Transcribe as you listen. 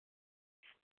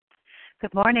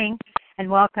Good morning,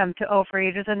 and welcome to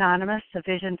Overeaters Anonymous, a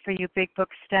Vision for You Big Book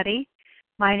study.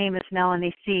 My name is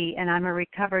Melanie C., and I'm a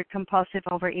recovered compulsive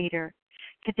overeater.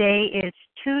 Today is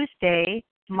Tuesday,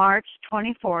 March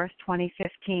 24th,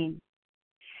 2015.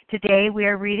 Today we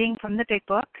are reading from the Big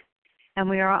Book, and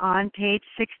we are on page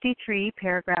 63,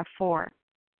 paragraph 4.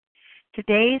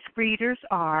 Today's readers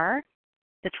are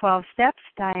the 12 Steps,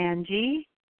 Diane G.,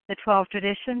 the 12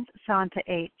 Traditions, Santa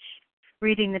H.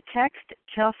 Reading the text,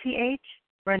 Chelsea H.,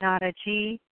 Renata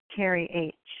G., Carrie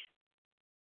H.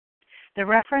 The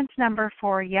reference number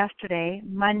for yesterday,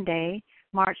 Monday,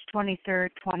 March 23,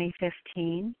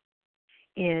 2015,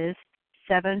 is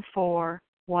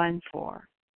 7414.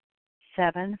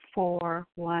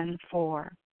 7414.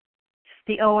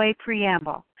 The OA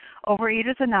Preamble.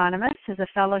 Overeaters Anonymous is a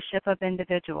fellowship of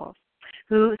individuals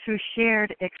who, through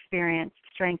shared experience,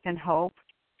 strength, and hope,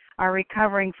 are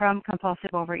recovering from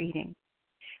compulsive overeating.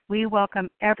 We welcome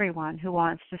everyone who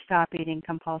wants to stop eating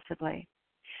compulsively.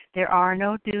 There are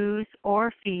no dues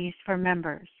or fees for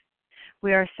members.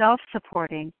 We are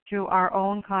self-supporting through our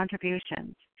own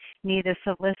contributions, neither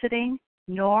soliciting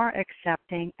nor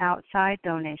accepting outside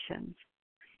donations.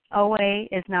 OA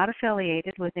is not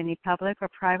affiliated with any public or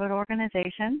private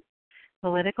organization,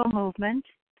 political movement,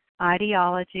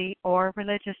 ideology, or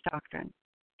religious doctrine.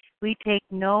 We take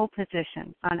no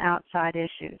position on outside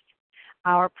issues.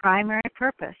 Our primary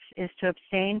purpose is to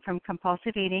abstain from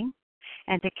compulsive eating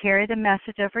and to carry the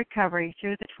message of recovery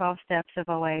through the 12 steps of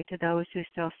OA to those who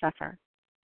still suffer.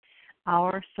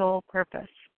 Our sole purpose.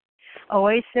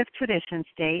 OA's fifth tradition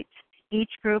states, each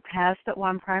group has but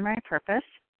one primary purpose,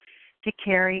 to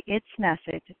carry its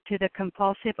message to the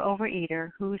compulsive overeater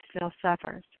who still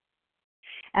suffers.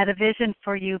 At a Vision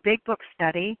for You Big Book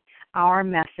study, our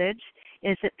message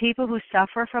is that people who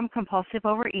suffer from compulsive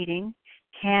overeating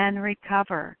can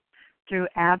recover through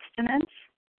abstinence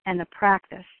and the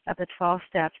practice of the 12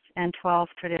 steps and 12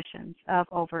 traditions of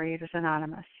Overeaters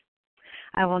Anonymous.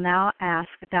 I will now ask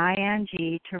Diane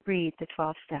G. to read the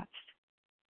 12 steps.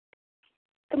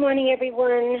 Good morning,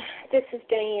 everyone. This is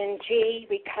Diane G.,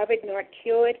 recovered, not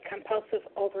cured, compulsive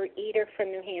overeater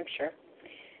from New Hampshire.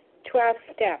 12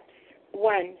 steps.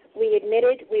 1. We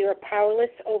admitted we were powerless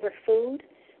over food,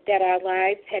 that our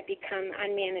lives had become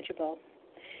unmanageable.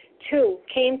 2.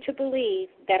 Came to believe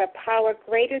that a power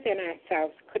greater than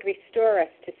ourselves could restore us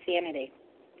to sanity.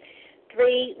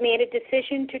 3. Made a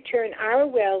decision to turn our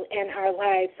will and our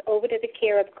lives over to the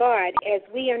care of God as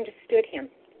we understood Him.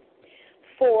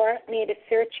 4. Made a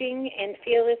searching and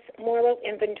fearless moral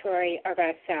inventory of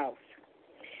ourselves.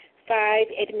 5.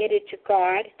 Admitted to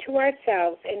God, to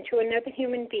ourselves, and to another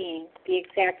human being the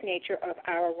exact nature of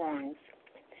our wrongs.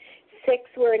 6.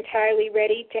 We're entirely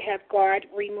ready to have God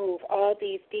remove all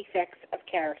these defects of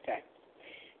character.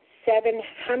 7.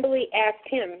 Humbly asked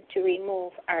Him to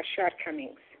remove our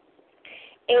shortcomings.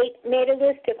 8. Made a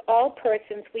list of all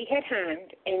persons we had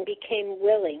harmed and became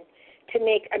willing to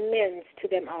make amends to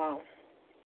them all.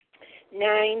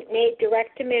 9. Made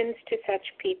direct amends to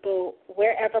such people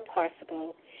wherever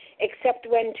possible, except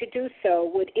when to do so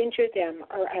would injure them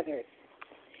or others.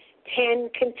 10.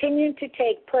 Continued to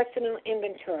take personal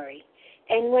inventory,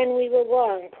 and when we were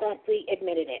wrong, promptly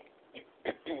admitted it.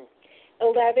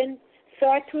 11.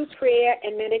 Sought through prayer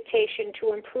and meditation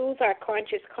to improve our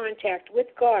conscious contact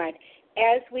with God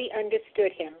as we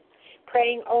understood Him,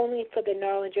 praying only for the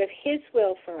knowledge of His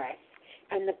will for us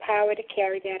and the power to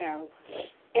carry that out.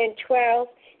 And 12.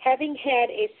 Having had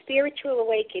a spiritual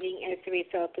awakening as a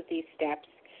result of these steps,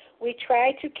 we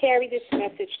try to carry this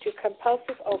message to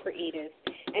compulsive overeaters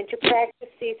and to practice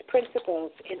these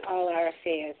principles in all our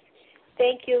affairs.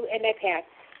 Thank you, and I pass.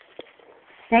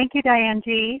 Thank you, Diane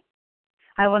G.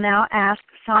 I will now ask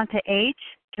Santa H.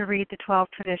 to read the 12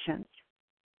 traditions.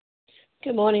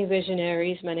 Good morning,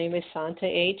 visionaries. My name is Santa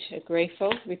H., a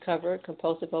grateful, recovered,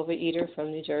 compulsive overeater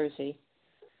from New Jersey.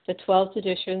 The 12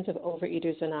 traditions of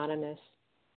Overeaters Anonymous.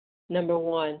 Number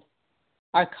 1,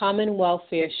 our common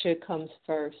welfare should come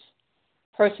first.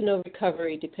 Personal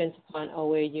recovery depends upon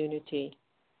OA unity.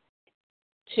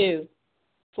 2,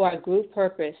 for our group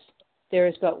purpose, there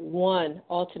is but one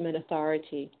ultimate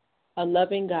authority, a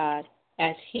loving God,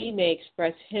 as He may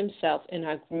express Himself in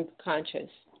our group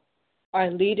conscience. Our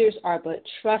leaders are but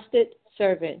trusted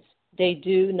servants. They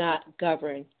do not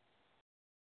govern.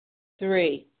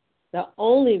 3, the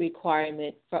only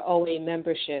requirement for OA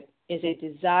membership is a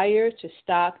desire to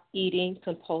stop eating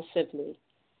compulsively.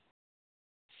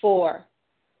 4,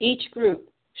 each group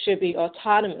should be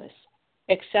autonomous,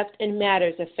 except in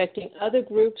matters affecting other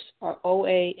groups or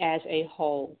OA as a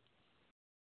whole.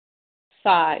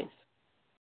 5,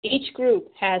 each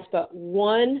group has but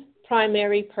one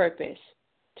primary purpose,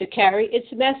 to carry its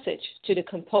message to the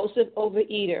compulsive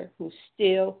overeater who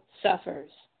still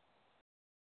suffers.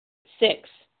 6.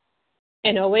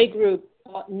 An OA group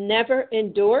ought never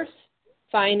endorse,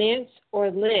 finance, or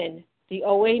lend the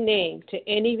OA name to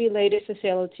any related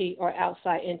facility or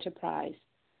outside enterprise,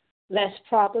 lest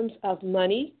problems of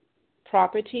money,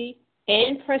 property,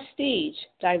 and prestige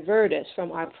divert us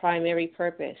from our primary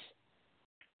purpose.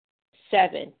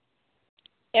 7.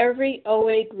 Every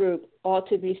OA group ought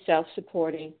to be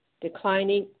self-supporting,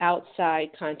 declining outside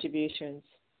contributions.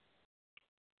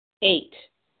 8.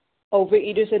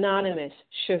 Overeaters Anonymous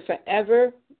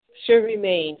should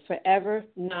remain forever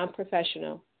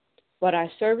non-professional, but our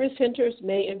service centers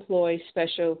may employ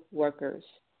special workers.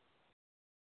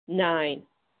 9.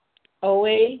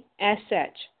 OA, as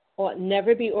such, ought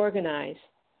never be organized,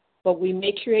 but we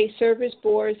may create service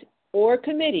boards or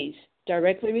committees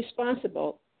directly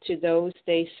responsible to those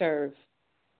they serve.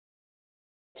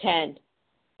 10.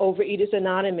 Overeaters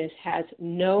Anonymous has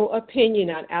no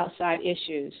opinion on outside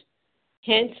issues.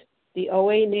 Hence, the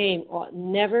OA name ought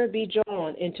never be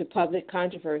drawn into public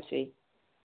controversy.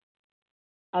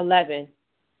 11.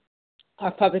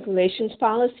 Our public relations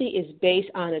policy is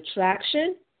based on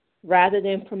attraction rather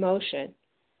than promotion.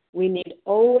 We need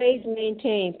always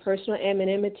maintain personal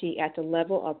anonymity at the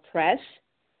level of press,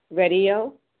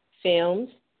 radio, films,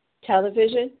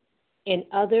 television, and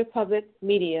other public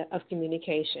media of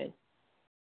communication.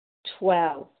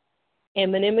 12.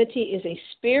 Anonymity is a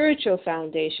spiritual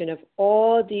foundation of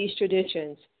all these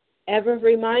traditions, ever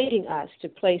reminding us to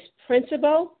place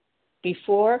principle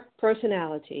before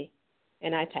personality.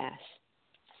 And I pass.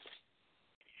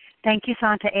 Thank you,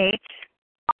 Santa H.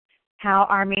 How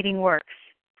our meeting works.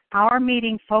 Our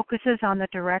meeting focuses on the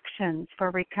directions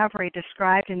for recovery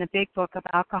described in the Big Book of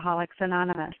Alcoholics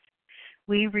Anonymous.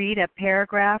 We read a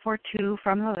paragraph or two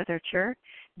from the literature,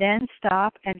 then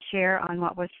stop and share on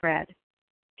what was read.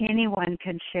 Anyone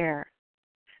can share,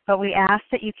 but we ask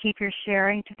that you keep your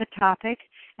sharing to the topic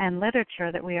and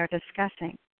literature that we are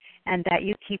discussing, and that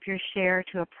you keep your share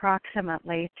to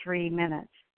approximately 3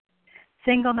 minutes.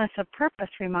 Singleness of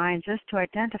purpose reminds us to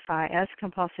identify as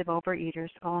compulsive overeaters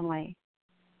only.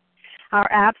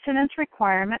 Our abstinence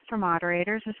requirement for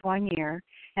moderators is 1 year,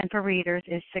 and for readers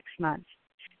is 6 months.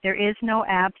 There is no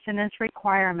abstinence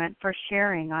requirement for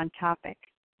sharing on topic.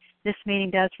 This meeting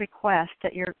does request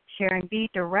that your sharing be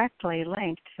directly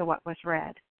linked to what was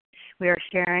read. We are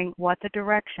sharing what the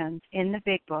directions in the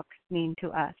Big Book mean to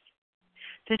us.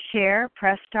 To share,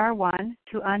 press *1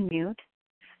 to unmute.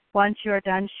 Once you are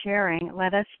done sharing,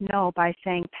 let us know by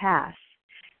saying pass.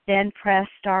 Then press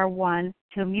 *1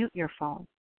 to mute your phone.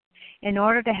 In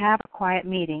order to have a quiet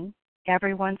meeting,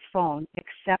 everyone's phone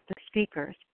except the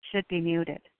speakers should be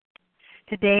muted.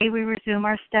 Today we resume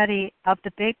our study of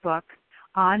the Big Book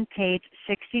on page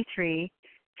 63,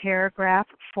 paragraph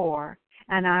 4,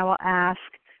 and I will ask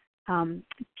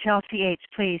Chelsea H.,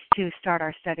 please, to start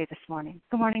our study this morning.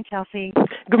 Good morning, Chelsea.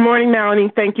 Good morning,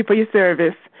 Melanie. Thank you for your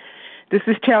service. This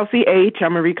is Chelsea H.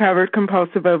 I'm a recovered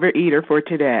compulsive overeater for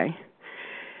today.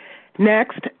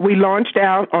 Next, we launched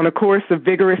out on a course of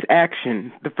vigorous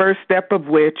action, the first step of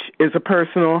which is a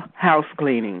personal house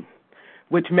cleaning,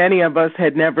 which many of us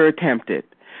had never attempted.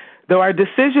 Though our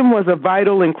decision was a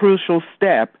vital and crucial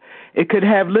step, it could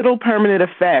have little permanent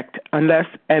effect unless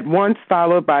at once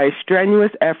followed by a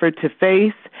strenuous effort to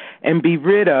face and be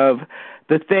rid of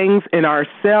the things in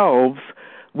ourselves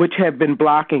which have been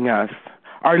blocking us.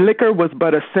 Our liquor was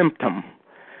but a symptom,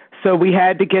 so we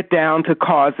had to get down to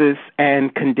causes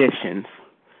and conditions.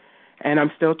 And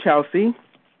I'm still Chelsea.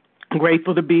 I'm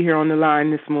grateful to be here on the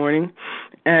line this morning.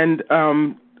 And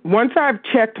once I've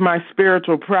checked my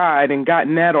spiritual pride and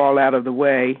gotten that all out of the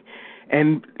way,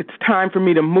 and it's time for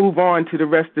me to move on to the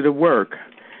rest of the work.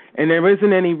 And there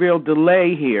isn't any real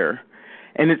delay here.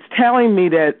 And it's telling me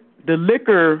that the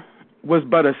liquor was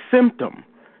but a symptom.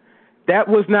 That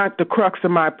was not the crux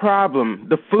of my problem.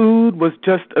 The food was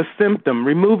just a symptom.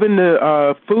 Removing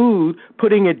the food,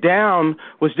 putting it down,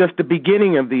 was just the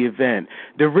beginning of the event.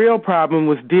 The real problem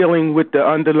was dealing with the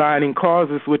underlying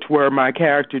causes, which were my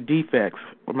character defects,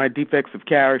 or my defects of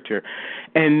character.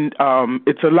 And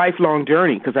it's a lifelong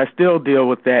journey because I still deal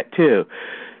with that too.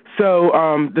 So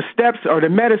the steps are the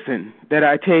medicine that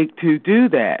I take to do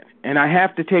that, and I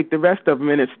have to take the rest of them.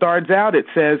 And it starts out, it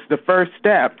says, the first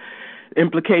step,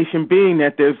 implication being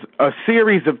that there's a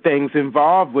series of things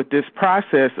involved with this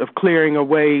process of clearing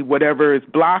away whatever is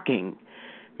blocking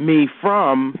me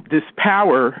from this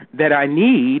power that I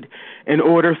need in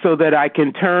order so that I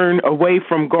can turn away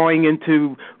from going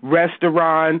into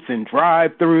restaurants and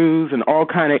drive-thrus and all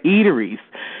kind of eateries.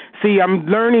 See, I'm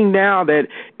learning now that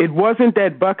it wasn't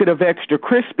that bucket of extra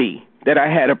crispy that I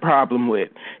had a problem with.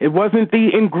 It wasn't the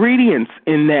ingredients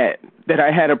in that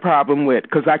I had a problem with,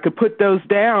 because I could put those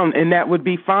down and that would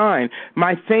be fine.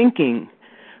 My thinking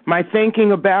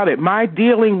about it, my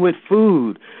dealing with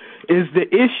food is the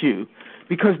issue,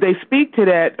 because they speak to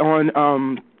that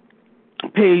on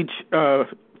page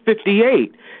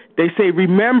 58. They say,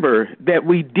 remember that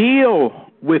we deal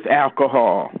with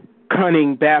alcohol,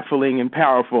 cunning, baffling, and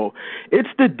powerful. It's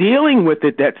the dealing with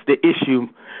it that's the issue.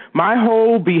 My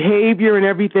whole behavior and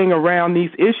everything around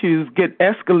these issues get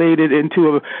escalated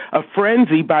into a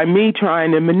frenzy by me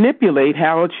trying to manipulate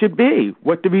how it should be,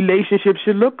 what the relationship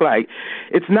should look like.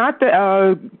 It's not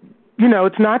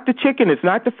it's not the chicken. It's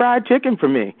not the fried chicken for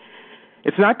me.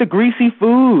 It's not the greasy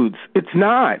foods. It's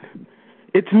not.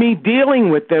 It's me dealing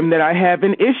with them that I have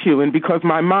an issue, and because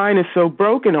my mind is so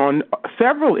broken on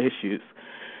several issues.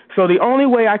 So the only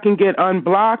way I can get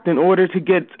unblocked in order to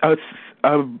get a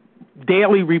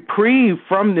daily reprieve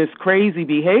from this crazy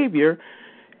behavior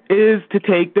is to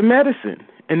take the medicine,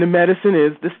 and the medicine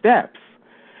is the steps.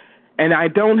 And I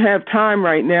don't have time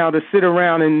right now to sit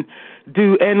around and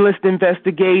do endless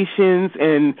investigations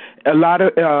and a lot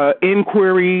of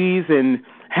inquiries and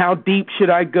how deep should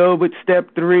I go with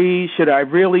step 3? Should I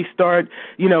really start,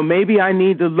 maybe I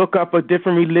need to look up a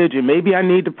different religion. Maybe I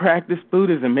need to practice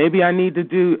Buddhism. Maybe I need to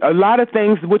do a lot of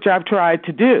things which I've tried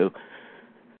to do.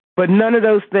 But none of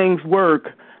those things work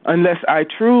unless I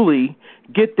truly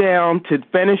get down to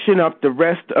finishing up the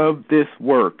rest of this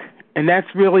work. And that's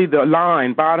really the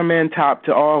line, bottom and top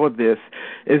to all of this,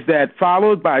 is that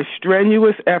followed by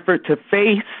strenuous effort to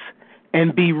face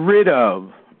and be rid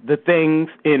of the things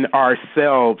in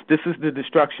ourselves. This is the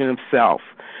destruction of self.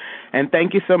 And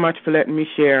thank you so much for letting me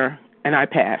share, and I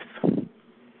pass.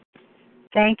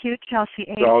 Thank you, Chelsea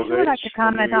H. Who would like to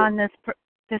comment on this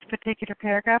particular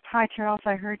paragraph? Hi, Charles,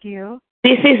 I heard you.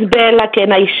 This is Bella.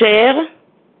 Can I share?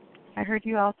 I heard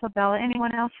you also, Bella.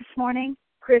 Anyone else this morning?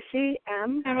 Chrissy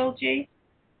M. Carol G.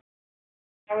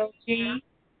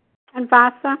 And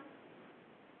Vasa.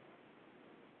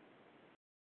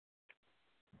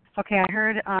 Okay, I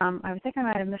heard, I think I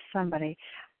might have missed somebody.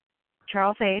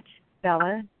 Charles H.,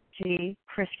 Bella G.,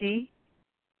 Christy,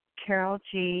 Carol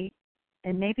G.,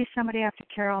 and maybe somebody after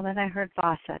Carol, and then I heard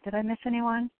Vasa. Did I miss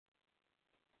anyone?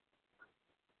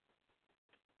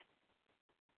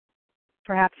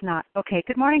 Perhaps not. Okay,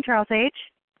 good morning, Charles H.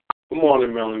 Good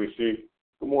morning, Melanie C.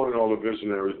 Good morning, all the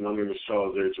visionaries. My name is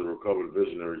Charles H., a recovered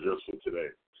visionary just for today.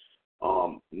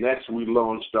 Next, we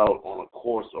launched out on a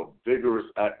course of vigorous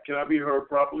act. Can I be heard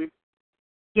properly?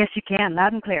 Yes, you can,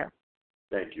 loud and clear.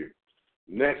 Thank you.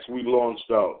 Next, we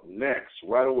launched out.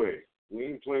 Right away. We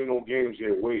ain't playing no games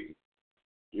here waiting.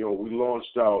 We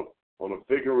launched out on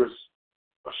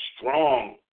a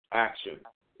strong action.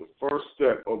 The first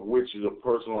step of which is a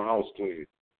personal house cleaning.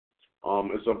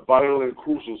 It's a vital and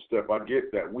crucial step. I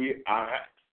get that.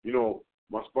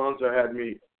 My sponsor had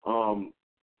me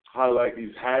highlight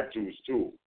these had-tos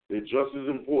too. They're just as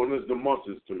important as the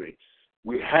musts to me.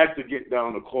 We had to get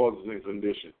down to causes and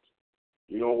conditions.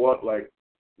 You know what? I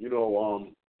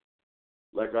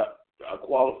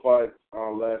qualified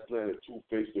last night at 2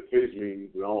 face-to-face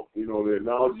meetings. The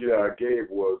analogy that I gave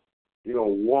was,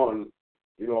 one,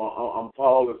 I'm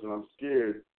powerless and I'm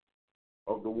scared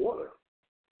of the water.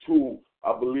 2,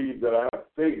 I believe that I have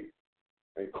faith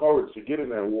and courage to get in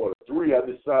that water. 3, I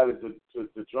decided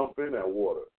to jump in that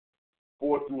water.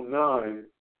 4 through 9,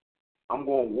 I'm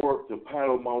going to work to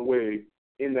paddle my way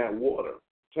in that water.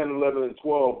 10, 11, and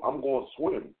 12, I'm going to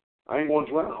swim. I ain't going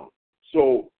to drown.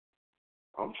 So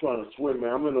I'm trying to swim,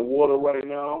 man. I'm in the water right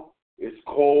now. It's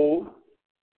cold.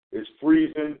 It's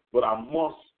freezing, but I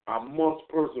must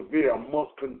persevere. I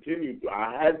must continue.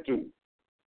 I had to.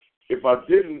 If I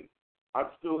didn't, I'd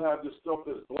still have this stuff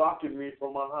that's blocking me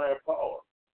from my higher power.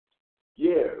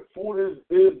 Yeah, food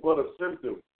is but a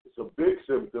symptom. It's a big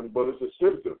symptom, but it's a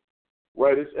symptom,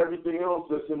 right? It's everything else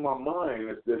that's in my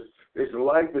mind. It's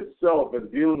life itself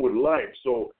and dealing with life.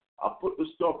 So I put the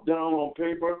stuff down on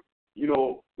paper,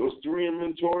 those 3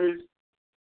 inventories,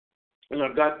 and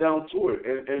I got down to it.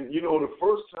 And the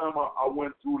first time I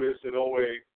went through this in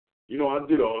OA,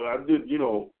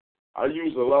 I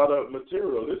used a lot of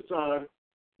material. This time,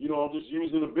 I'm just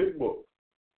using the big book,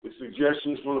 the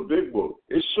suggestions from the big book.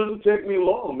 It shouldn't take me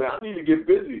long, man. I need to get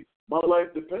busy. My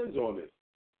life depends on it.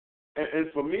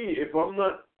 And for me, if I'm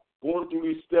not going through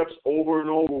these steps over and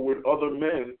over with other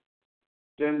men,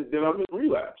 then I'm in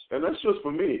relapse. And that's just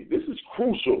for me. This is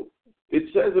crucial. It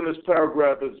says in this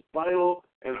paragraph it's vital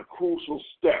and a crucial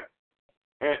step.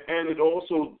 And it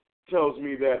also tells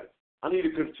me that I need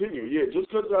to continue. Yeah, just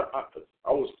because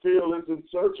I was fearless and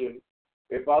searching,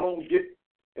 if I don't get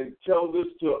and tell this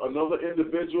to another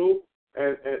individual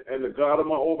and the God of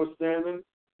my overstanding,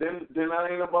 then I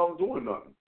ain't about doing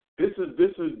nothing. This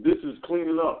is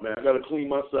cleaning up, man. I got to clean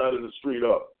my side of the street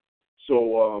up.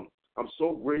 So I'm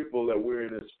so grateful that we're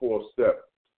in this fourth step.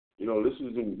 You know, this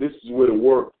is where the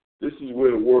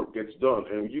work gets done,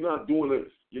 and you're not doing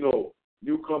it. You know,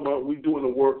 you come up, we doing the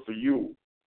work for you,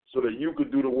 so that you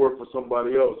could do the work for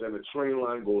somebody else, and the train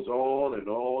line goes on and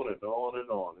on and on and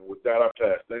on. And with that, I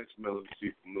pass. Thanks, Melanie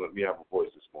C, for letting me have a voice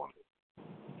this morning.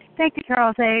 Thank you,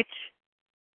 Charles H.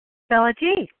 Bella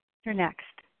G, you're next.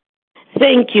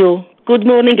 Thank you. Good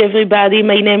morning, everybody.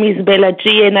 My name is Bella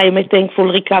G, and I'm a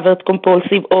thankful recovered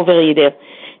compulsive overeater.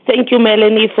 Thank you,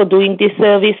 Melanie, for doing this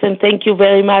service, and thank you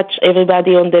very much,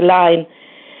 everybody on the line.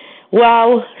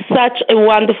 Wow, such a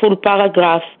wonderful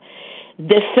paragraph.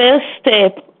 The first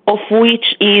step of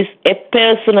which is a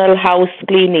personal house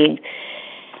cleaning.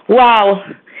 Wow.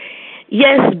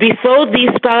 Yes, before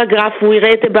this paragraph we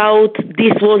read about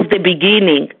this was the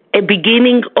beginning, a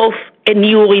beginning of a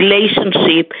new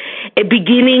relationship, a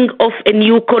beginning of a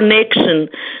new connection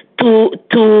to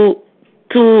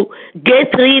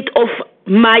get rid of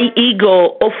my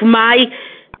ego, of my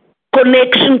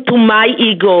connection to my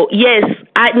ego. Yes,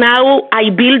 now I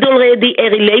build already a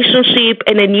relationship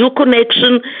and a new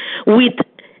connection with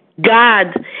God.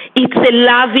 It's a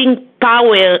loving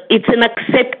power. It's an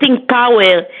accepting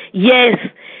power. Yes,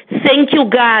 thank you,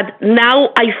 God. Now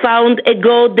I found a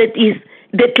God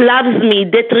that loves me,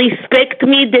 that respects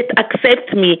me, that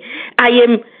accepts me. I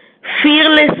am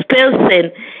fearless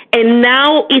person, and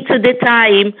now it's the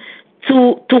time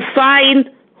to find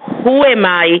who am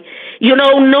I. You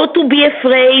know, not to be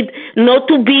afraid, not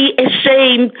to be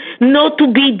ashamed, not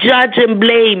to be judged and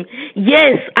blamed.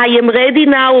 Yes, I am ready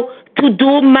now to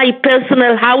do my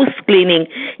personal house cleaning.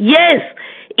 Yes,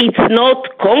 it's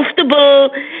not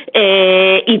comfortable,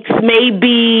 it's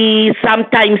maybe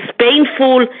sometimes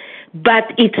painful, but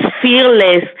it's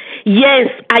fearless. Yes,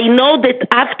 I know that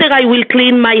after I will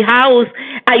clean my house,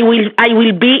 I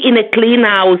will be in a clean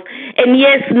house. And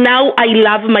yes, now I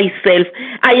love myself.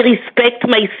 I respect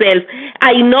myself.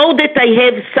 I know that I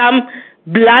have some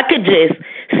blockages.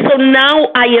 So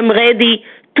now I am ready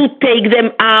to take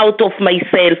them out of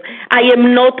myself. I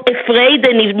am not afraid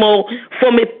anymore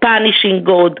from a punishing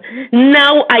God.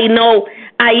 Now I know,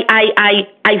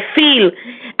 I feel,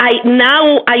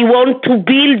 now I want to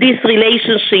build this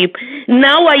relationship.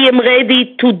 Now I am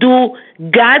ready to do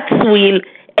God's will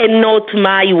and not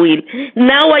my will.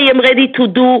 Now I am ready to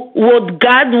do what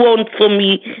God wants for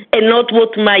me and not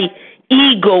what my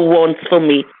ego wants for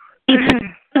me. It's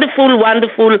wonderful,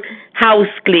 wonderful house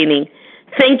cleaning.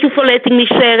 Thank you for letting me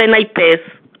share, and I pass.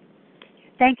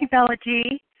 Thank you, Bella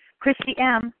G. Christy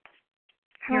M.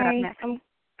 Hi,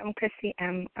 I'm Christy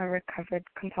M., a recovered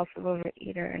compulsive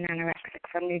overeater and anorexic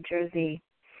from New Jersey.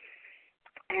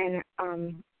 And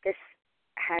this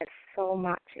has so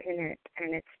much in it,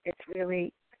 and it's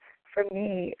really, for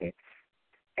me,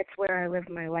 it's where I live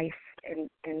my life in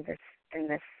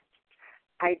this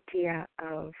idea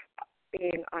of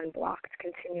being unblocked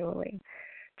continually,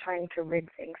 trying to rid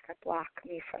things that block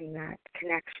me from that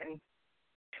connection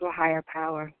to a higher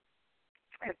power.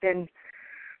 I've been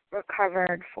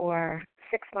recovered for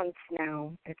 6 months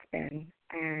now, it's been,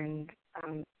 and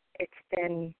it's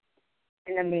been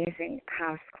an amazing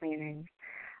house cleaning.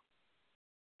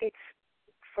 It's,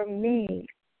 for me,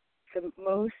 the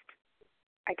most,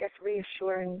 I guess,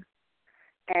 reassuring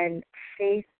and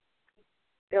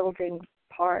faith-building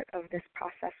part of this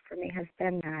process for me has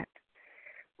been that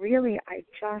really I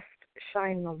just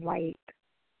shine the light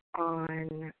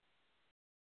on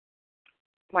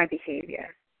my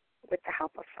behavior with the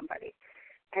help of somebody.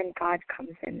 And God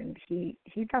comes in and he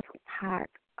does a lot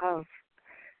of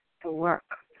the work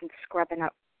and scrubbing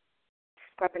up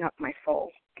my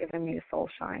soul, giving me a soul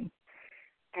shine.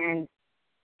 And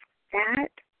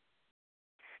that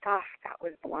stuff that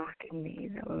was blocking me,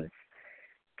 those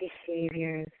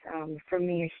behaviors, for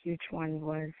me a huge one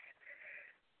was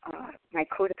my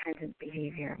codependent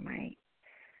behavior,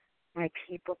 my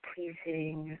people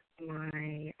pleasing,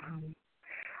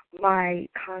 my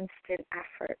constant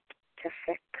effort to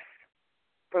fix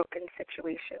broken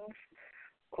situations,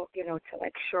 to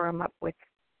like shore them up with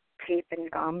tape and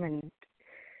gum and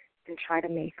try to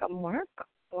make them work,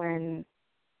 when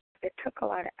it took a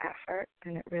lot of effort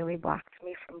and it really blocked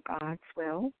me from God's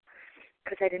will,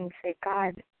 because I didn't say,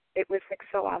 God, it was like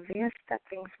so obvious that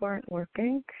things weren't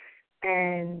working.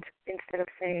 And instead of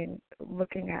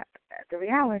looking at the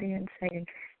reality and saying,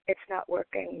 it's not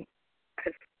working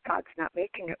because God's not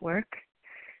making it work,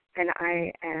 and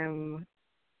I am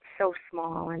so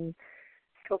small and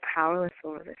so powerless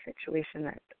over the situation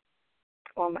that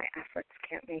all my efforts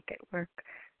can't make it work.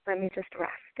 Let me just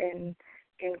rest in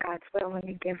God's will. Let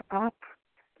me give up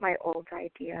my old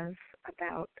ideas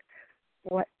about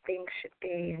what things should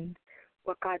be and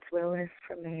what God's will is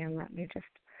for me, and let me just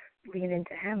lean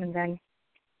into Him. And then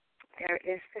there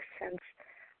is this sense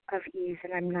of ease,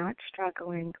 and I'm not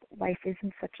struggling. Life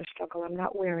isn't such a struggle. I'm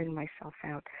not wearing myself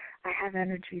out. I have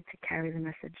energy to carry the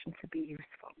message and to be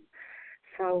useful.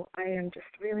 So I am just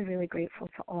really, really grateful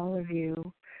to all of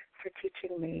you for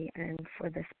teaching me and for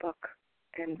this book.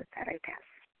 And with that, I pass.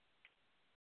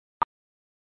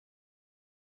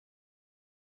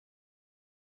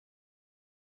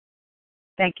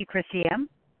 Thank you, Chrissy M.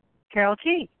 Carol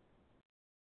G.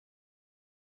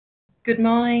 Good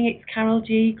morning, it's Carol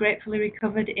G, gratefully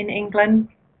recovered in England.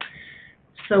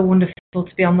 So wonderful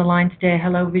to be on the line today.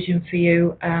 Hello, Vision for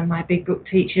You, my big book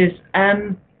teachers.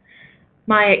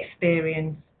 My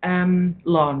experience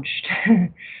launched.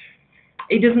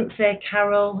 It doesn't say,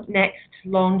 Carol, next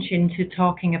launch into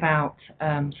talking about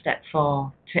step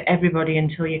 4 to everybody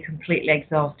until you're completely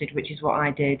exhausted, which is what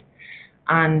I did,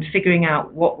 and figuring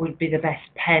out what would be the best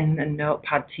pen and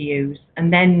notepad to use,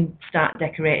 and then start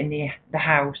decorating the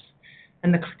house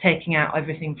and taking out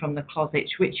everything from the closet,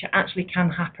 which actually can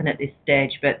happen at this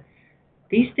stage. But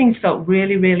these things felt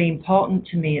really, really important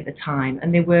to me at the time,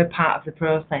 and they were part of the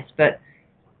process. But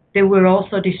there were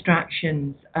also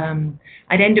distractions.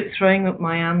 I'd end up throwing up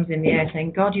my arms in the air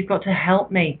saying, God, you've got to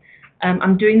help me.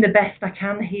 I'm doing the best I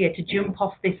can here to jump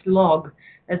off this log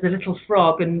as a little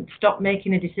frog and stop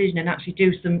making a decision and actually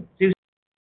do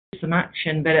some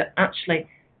action. But actually,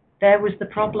 there was the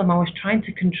problem. I was trying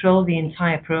to control the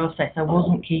entire process. I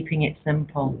wasn't keeping it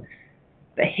simple.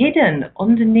 But hidden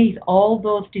underneath all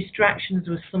those distractions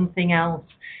was something else.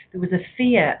 There was a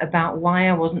fear about why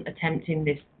I wasn't attempting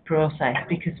this process,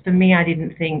 because for me, I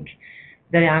didn't think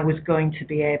that I was going to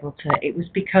be able to. It was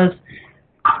because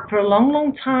for a long,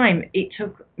 long time, it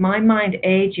took my mind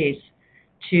ages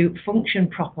to function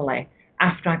properly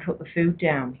after I put the food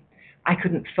down. I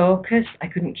couldn't focus, I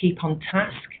couldn't keep on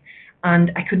task,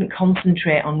 and I couldn't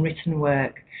concentrate on written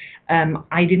work.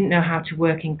 I didn't know how to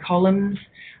work in columns.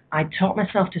 I taught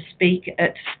myself to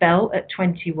spell at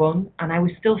 21, and I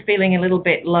was still feeling a little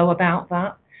bit low about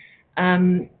that.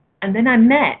 And then I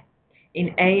met in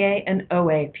AA and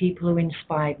OA people who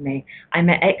inspired me. I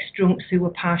met ex-drunks who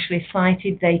were partially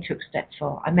sighted. They took step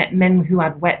 4. I met men who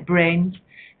had wet brains,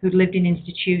 who'd lived in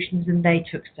institutions, and they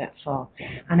took step 4.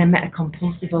 And I met a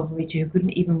compulsive overeater who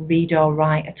couldn't even read or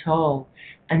write at all,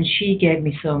 and she gave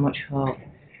me so much hope.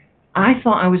 I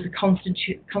thought I was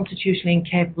constitutionally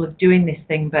incapable of doing this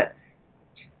thing, but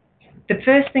the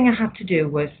first thing I had to do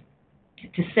was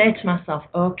to say to myself,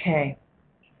 okay,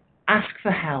 ask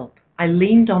for help. I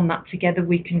leaned on that. Together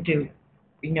we can do,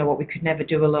 what we could never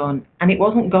do alone. And it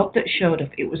wasn't God that showed up.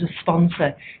 It was a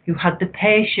sponsor who had the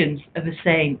patience of a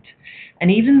saint.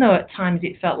 And even though at times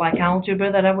it felt like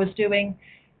algebra that I was doing,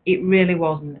 it really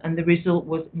wasn't. And the result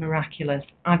was miraculous.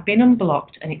 I've been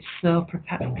unblocked, and it's so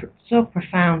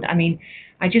profound. I mean,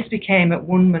 I just became at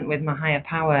one with my higher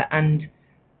power, and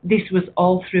this was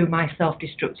all through my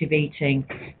self-destructive eating.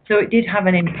 So it did have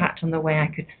an impact on the way I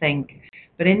could think.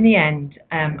 But in the end,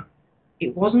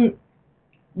 it wasn't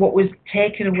what was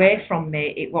taken away from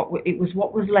me. It was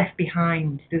what was left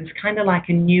behind. There was kind of like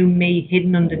a new me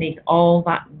hidden underneath all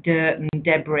that dirt and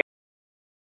debris.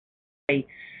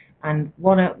 And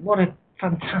what a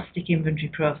fantastic inventory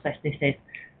process this is.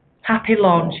 Happy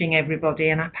launching, everybody,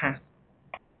 and I pass.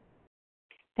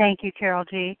 Thank you, Carol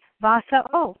G. Vasa,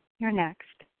 you're next.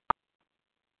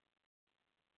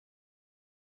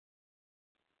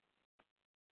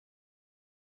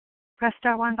 Press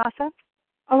star 1, Vasa.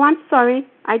 Oh, I'm sorry.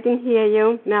 I didn't hear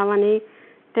you, Melanie.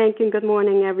 Thank you. Good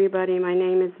morning, everybody. My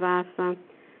name is Vasa,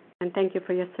 and thank you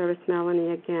for your service,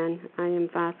 Melanie, again. I am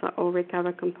Vasa,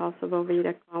 recovered compulsive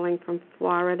overeater, calling from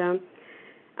Florida.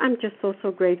 I'm just so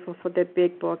grateful for the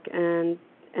big book and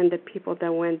the people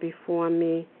that went before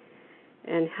me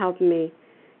and helped me.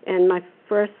 And my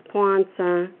first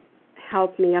sponsor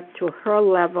helped me up to her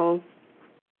level,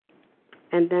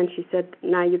 and then she said,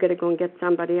 now you got to go and get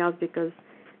somebody else because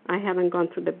I haven't gone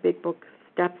through the big book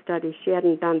step study. She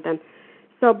hadn't done them.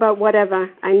 So, but whatever,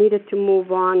 I needed to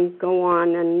move on, go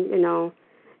on,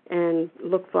 and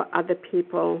look for other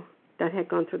people that had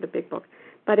gone through the big book.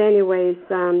 But anyways,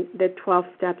 the 12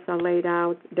 steps are laid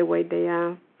out the way they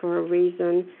are for a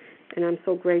reason, and I'm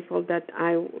so grateful that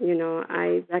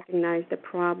I recognize the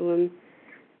problem,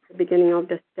 the beginning of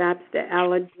the steps, the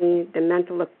allergy, the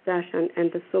mental obsession,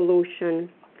 and the solution.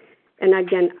 And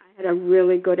again, I had a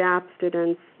really good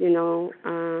abstinence,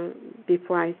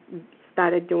 before I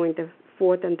started doing the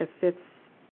 4th and the 5th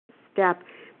step.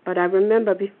 But I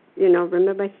remember,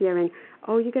 remember hearing,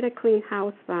 "Oh, you got to clean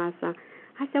house, Vasa."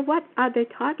 I said, "What are they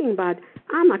talking about?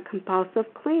 I'm a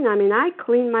compulsive cleaner. I mean, I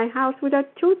clean my house with a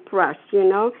toothbrush,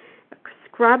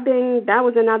 Scrubbing, that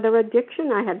was another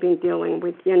addiction I had been dealing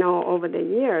with, over the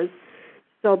years.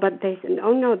 So, but they said,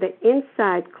 "Oh, no, the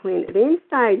inside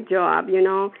job,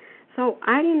 So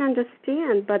I didn't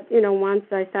understand, but, once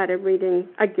I started reading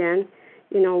again,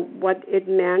 what it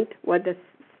meant, what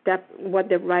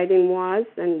the writing was,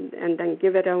 and then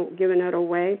giving it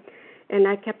away. And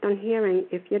I kept on hearing,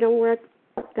 if you don't work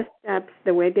the steps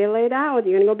the way they laid out,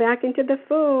 you're going to go back into the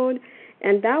food.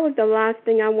 And that was the last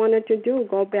thing I wanted to do,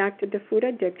 go back to the food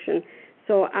addiction.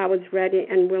 So I was ready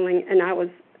and willing, and I was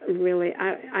really,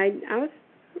 I was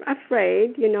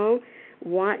afraid,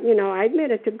 What, I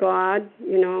admitted to God,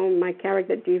 my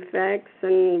character defects,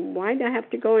 and why did I have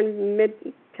to go and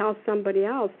tell somebody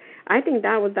else? I think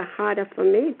that was the harder for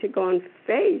me to go and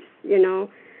face,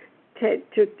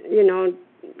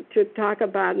 to talk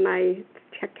about my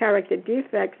character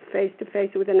defects face to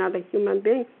face with another human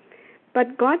being.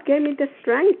 But God gave me the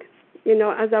strength,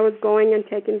 as I was going and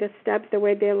taking the steps the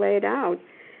way they laid out.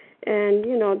 And,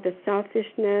 the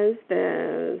selfishness,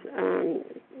 the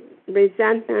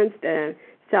resentments, the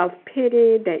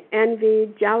self-pity, the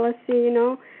envy, jealousy,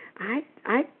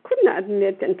 I couldn't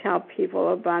admit and tell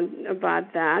people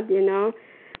about that,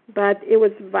 but it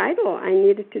was vital. I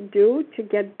needed to do to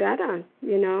get better,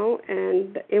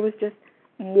 and it was just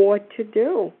more to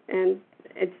do. And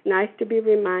it's nice to be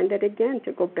reminded again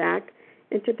to go back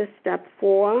into the step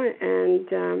 4 and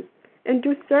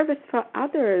do service for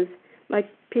others, like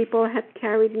people have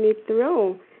carried me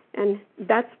through. And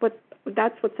that's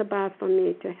what's about for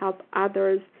me, to help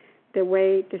others the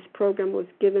way this program was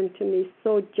given to me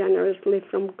so generously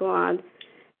from God,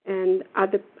 and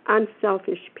other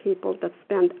unselfish people that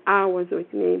spend hours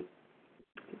with me,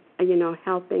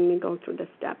 helping me go through the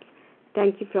steps.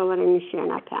 Thank you for letting me share,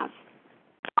 and I pass.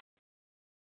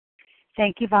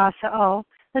 Thank you, Vasa. Oh,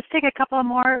 let's take a couple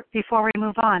more before we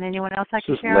move on. Anyone else like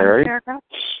to share Larry. on this paragraph?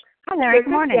 Hi, Larry.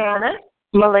 Good morning. Janice.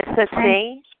 Melissa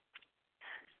C.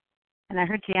 And I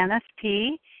heard Janice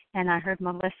P. And I heard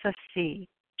Melissa C.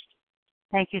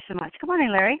 Thank you so much. Good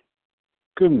morning, Larry.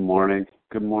 Good morning.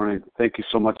 Good morning. Thank you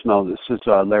so much, Mel. This is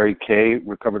Larry K.,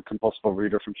 recovered compulsive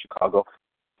overeater from Chicago.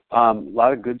 A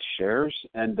lot of good shares.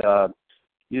 And,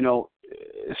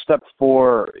 step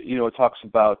 4, it talks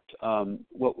about,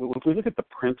 if we look at the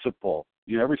principle,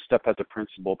 every step has a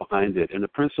principle behind it. And the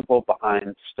principle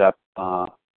behind step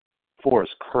 4 is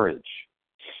courage.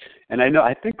 And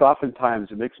I think oftentimes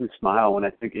it makes me smile when I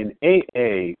think in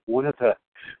AA, one of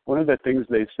the things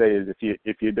they say is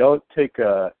if you don't take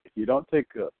a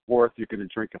fourth, you're going to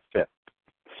drink a fifth.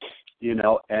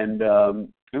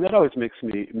 And that always makes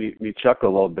me chuckle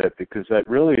a little bit, because that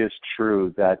really is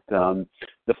true. That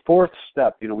the 4th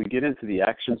step, we get into the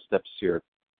action steps here,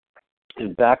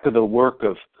 and back to the work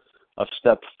of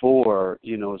step 4,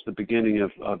 is the beginning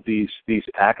of these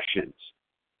actions.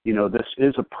 This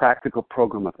is a practical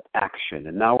program of action,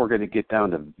 and now we're going to get down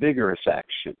to vigorous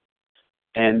action.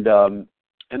 And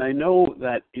I know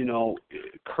that,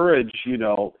 courage,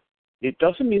 it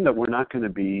doesn't mean that we're not going to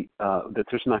be, that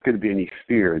there's not going to be any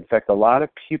fear. In fact, a lot of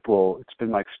people, it's been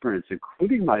my experience,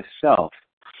 including myself,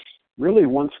 really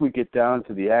once we get down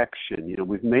to the action,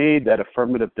 we've made that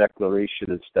affirmative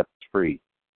declaration in step 3.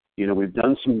 We've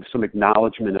done some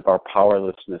acknowledgement of our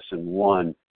powerlessness in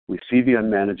 1. We see the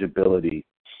unmanageability.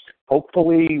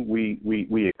 Hopefully,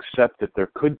 we accept that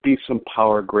there could be some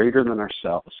power greater than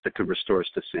ourselves that could restore us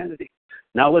to sanity.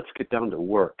 Now let's get down to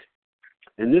work.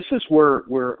 And this is where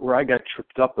I got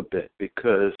tripped up a bit,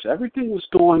 because everything was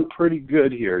going pretty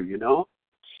good here,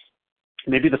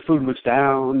 Maybe the food was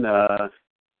down,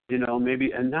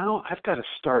 maybe, and now I've got to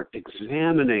start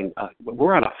examining.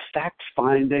 We're on a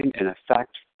fact-finding and a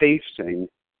fact-facing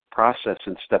process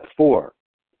in step 4.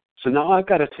 So now I've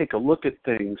got to take a look at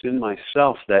things in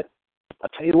myself that, I'll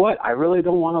tell you what, I really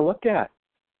don't want to look at.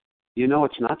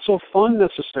 It's not so fun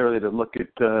necessarily to look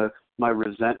at my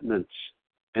resentments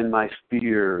and my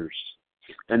fears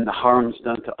and the harms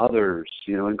done to others,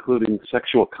 including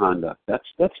sexual conduct.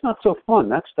 That's not so fun.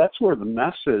 That's where the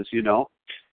mess is,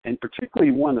 And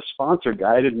particularly when the sponsor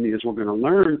guided me, as we're going to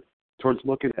learn, towards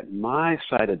looking at my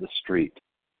side of the street.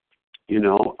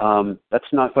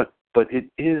 That's not fun, but it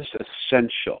is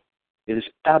essential. It is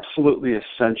absolutely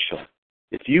essential.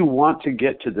 If you want to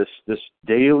get to this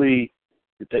daily,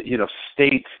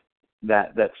 state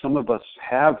that some of us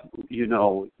have,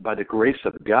 by the grace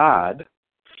of God,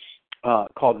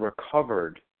 called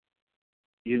recovered,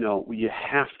 you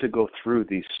have to go through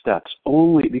these steps,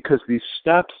 only because these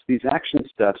steps, these action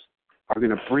steps, are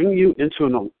going to bring you into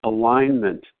an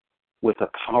alignment with a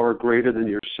power greater than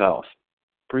yourself.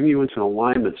 Bring you into an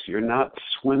alignment so you're not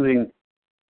swimming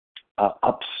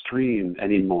upstream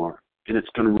anymore. And it's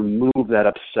going to remove that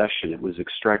obsession. It was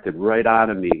extracted right out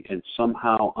of me, and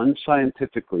somehow,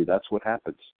 unscientifically, that's what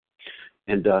happens.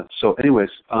 And so anyways,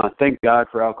 thank God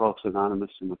for Alcoholics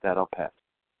Anonymous, and with that, I'll pass.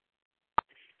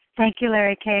 Thank you,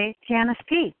 Larry K. Janice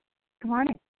P. Good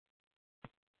morning.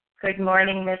 Good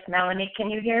morning, Miss Melanie.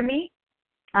 Can you hear me?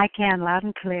 I can, loud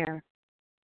and clear.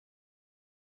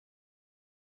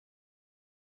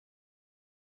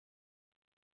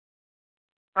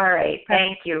 All right,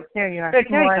 thank you. There you are. Good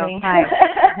there morning. You go.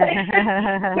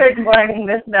 Hi. Good morning,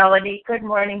 Miss Melody. Good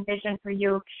morning, Vision for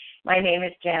You. My name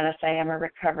is Janice. I am a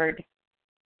recovered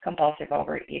compulsive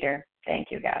overeater.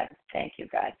 Thank you, God. Thank you,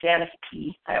 God. Janice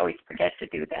P. I always forget to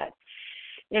do that.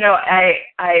 You know,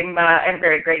 I'm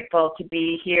very grateful to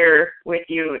be here with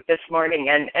you this morning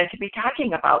and to be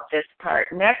talking about this part.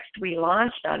 Next, we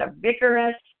launched on a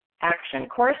vigorous action,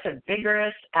 course of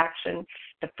vigorous action,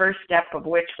 the first step of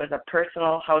which was a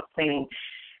personal house cleaning.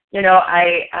 You know,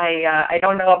 I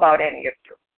don't know about any of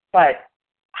you, but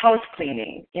house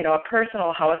cleaning, you know, a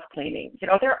personal house cleaning, you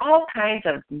know, there are all kinds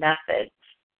of methods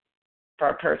for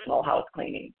a personal house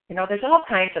cleaning. You know, there's all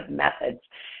kinds of methods,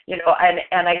 you know,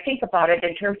 and I think about it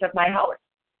in terms of my house.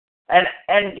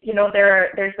 And you know,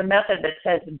 there's the method that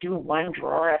says do one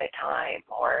drawer at a time,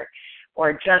 or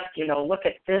just, you know, look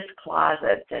at this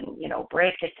closet and, you know,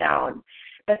 break it down.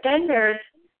 But then there's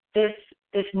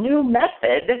this new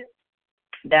method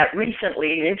that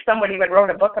recently, someone even wrote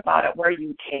a book about it, where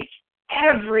you take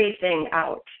everything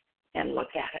out and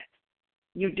look at it.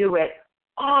 You do it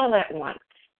all at once.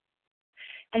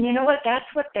 And you know what? That's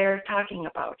what they're talking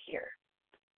about here.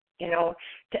 You know,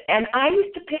 and I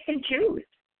used to pick and choose.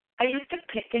 I used to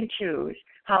pick and choose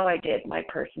how I did my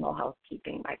personal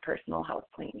housekeeping, my personal house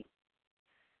cleaning.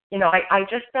 You know, I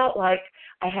just felt like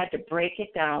I had to break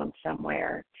it down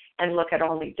somewhere and look at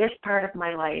only this part of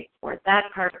my life or that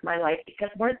part of my life, because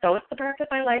weren't those the parts of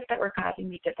my life that were causing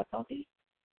me difficulties?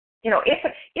 You know,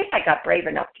 if I got brave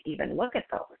enough to even look at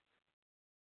those.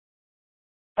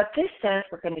 But this says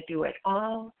we're going to do it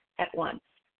all at once.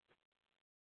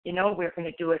 You know, we're going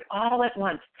to do it all at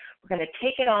once. We're going to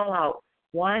take it all out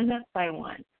one by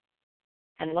one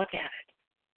and look at it.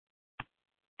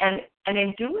 And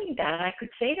in doing that, I could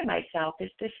say to myself,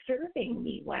 is this serving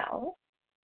me well?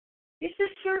 Is this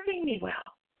serving me well?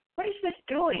 What is this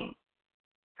doing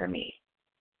for me?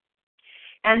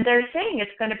 And they're saying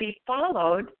it's going to be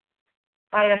followed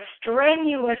by a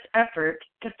strenuous effort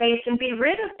to face and be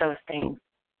rid of those things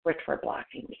which were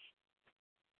blocking me.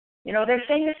 You know, they're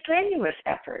saying a strenuous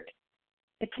effort.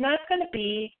 It's not going to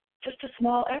be just a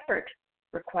small effort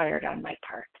required on my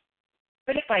part.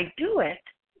 But if I do it,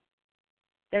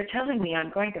 they're telling me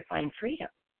I'm going to find freedom.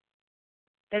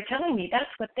 They're telling me that's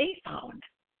what they found,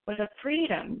 was a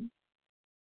freedom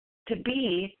to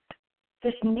be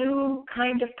this new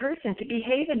kind of person, to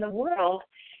behave in the world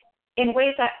in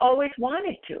ways I always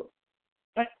wanted to,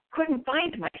 but couldn't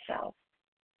find myself,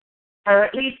 or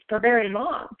at least for very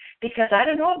long, because I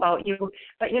don't know about you,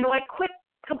 but, you know, I quit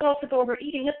compulsive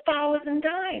overeating 1,000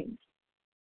 times.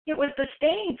 It was the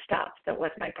staying stuff that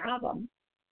was my problem.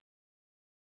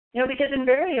 You know, because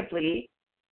invariably,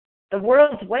 the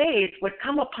world's ways would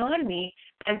come upon me,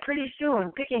 and pretty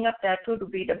soon picking up that food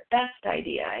would be the best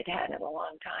idea I'd had in a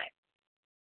long time.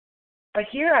 But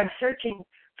here I'm searching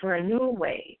for a new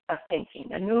way of thinking,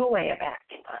 a new way of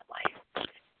acting on life.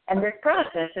 And this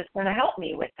process is going to help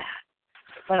me with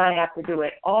that. But I have to do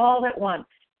it all at once.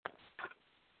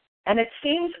 And it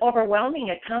seems overwhelming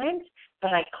at times,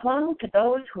 but I clung to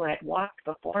those who had walked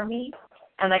before me,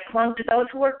 and I clung to those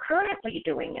who were currently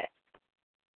doing it.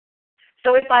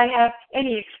 So if I have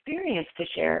any experience to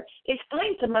share, is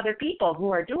find some other people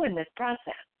who are doing this process.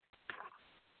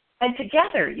 And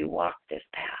together you walk this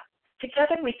path.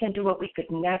 Together we can do what we could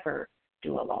never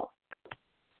do alone.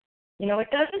 You know, it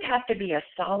doesn't have to be a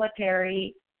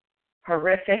solitary,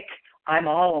 horrific, I'm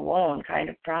all alone kind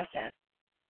of process.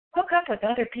 Hook up with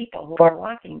other people who are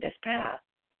walking this path.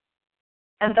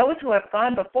 And those who have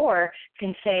gone before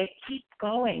can say, keep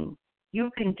going.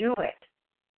 You can do it.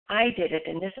 I did it,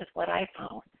 and this is what I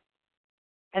found.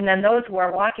 And then those who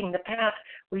are walking the path,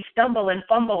 we stumble and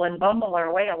fumble and bumble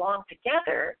our way along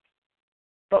together,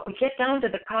 but we get down to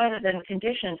the causes and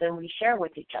conditions, and we share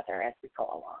with each other as we go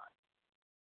along.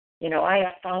 You know, I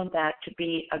have found that to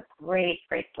be a great,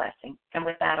 great blessing. And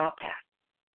with that, I'll pass.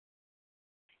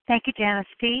 Thank you, Janice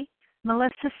P.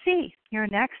 Melissa C., you're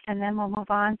next, and then we'll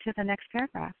move on to the next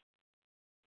paragraph.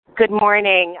 Good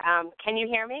morning. Can you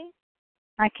hear me?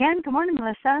 I can. Good morning,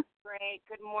 Melissa. Great.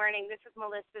 Good morning. This is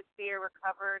Melissa Spear,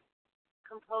 recovered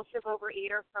compulsive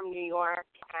overeater from New York.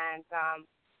 And,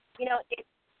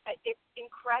 it's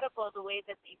incredible the way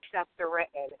that these steps are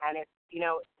written. And it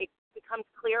becomes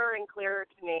clearer and clearer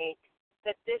to me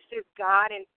that this is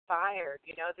God-inspired.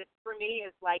 This for me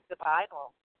is like the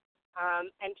Bible.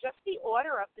 And just the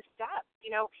order of the steps.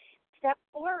 Step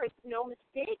 4 is no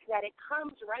mistake that it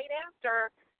comes right after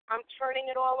I'm turning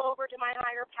it all over to my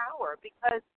higher power,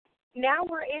 because now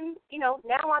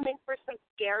now I'm in for some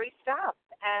scary stuff.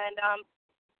 And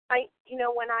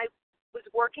when I was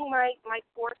working my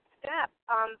 4th step,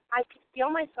 I could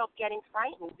feel myself getting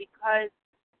frightened because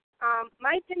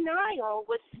my denial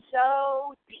was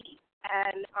so deep,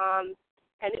 and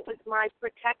it was my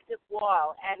protective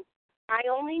wall, and I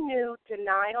only knew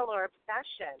denial or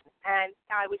obsession, and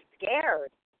I was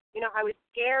scared. I was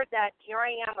scared that here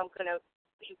I am, I'm going to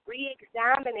be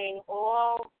re-examining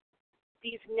all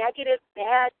these negative,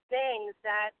 bad things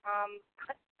that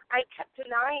I kept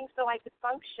denying so I could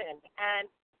function. And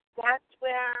that's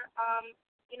where,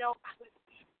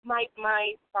 my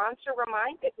sponsor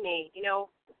reminded me, you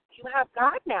have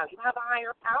God now. You have a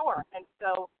higher power. And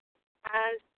so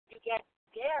as you get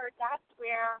scared, that's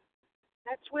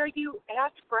where you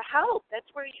ask for help.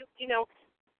 That's where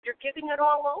you're giving it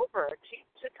all over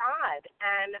to God.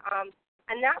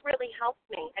 And that really helped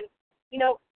me. And,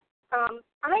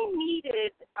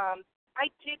 I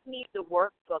did need the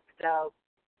workbook, though,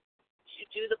 to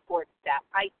do the 4th step.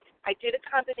 I did a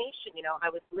combination. I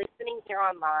was listening here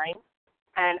online,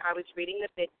 and I was reading the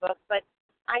big book, but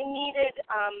I needed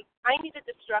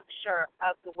the structure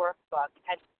of the workbook,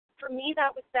 and for me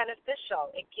that was beneficial.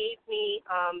 It gave me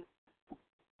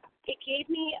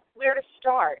where to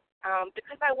start,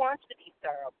 because I wanted to be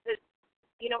thorough. Because,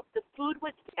 the food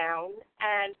was down,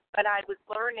 but I was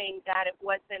learning that it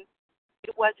wasn't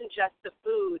just the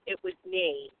food, it was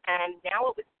me. And now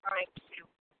it was time to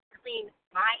clean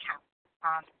my house.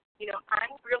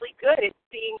 I'm really good at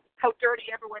seeing how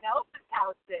dirty everyone else's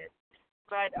house is,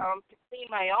 but to clean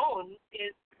my own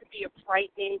could be a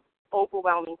frightening,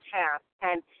 overwhelming task.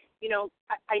 And,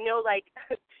 I know, like,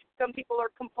 some people are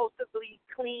compulsively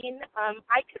clean.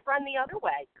 I could run the other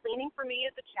way. Cleaning for me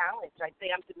is a challenge. I'd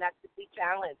say I'm domestically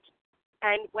challenged.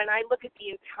 And when I look at the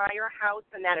entire house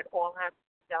and that it all has to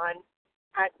be done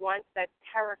at once, that's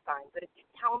terrifying. But if you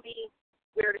tell me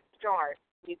where to start,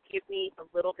 you give me a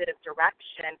little bit of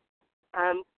direction.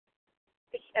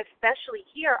 Especially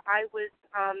here, I was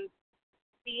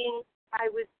being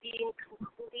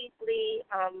completely,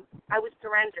 I was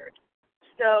surrendered.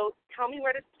 So tell me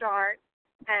where to start,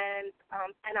 and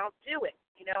I'll do it.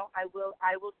 I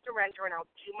will surrender, and I'll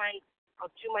do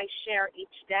my share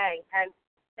each day, and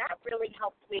that really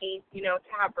helped me, to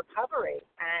have recovery.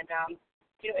 And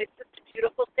it's just a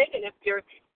beautiful thing. And if you're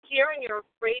here and you're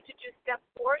afraid to do step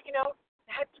 4,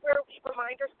 that's where we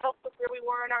remind ourselves of where we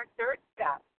were in our 3rd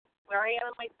step. Where I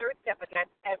am in my 3rd step, and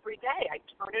that's every day. I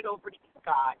turn it over to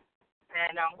God.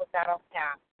 And with that, I'll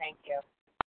pass. Thank you.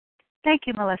 Thank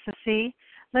you, Melissa C.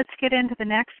 Let's get into the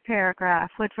next paragraph.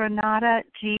 Would Renata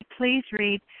G. please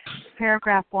read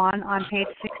paragraph 1 on page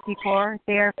 64,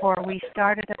 therefore we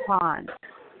started upon.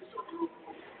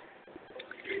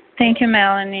 Thank you,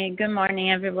 Melanie. Good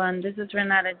morning, everyone. This is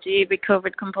Renata G.,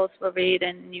 recovered compulsive overeater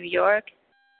in New York.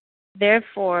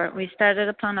 Therefore, we started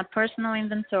upon a personal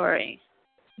inventory.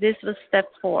 This was step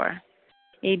 4.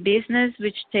 A business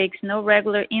which takes no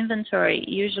regular inventory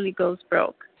usually goes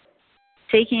broke.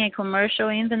 Taking a commercial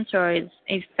inventory is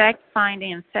a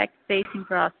fact-finding and fact-facing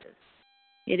process.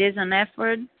 It is an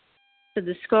effort to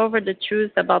discover the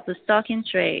truth about the stock in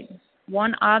trade.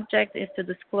 One object is to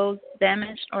disclose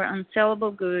damaged or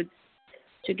unsellable goods,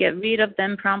 to get rid of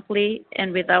them promptly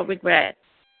and without regret.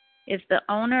 If the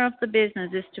owner of the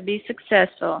business is to be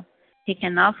successful, he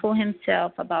cannot fool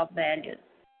himself about values.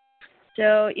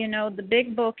 So, the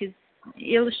big book is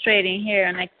illustrating here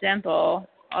an example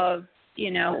of,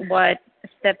 what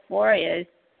step 4 is.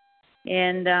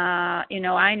 And,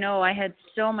 I know I had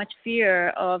so much fear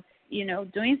of,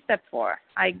 doing step 4.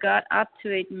 I got up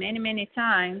to it many, many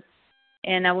times,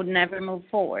 and I would never move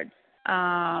forward.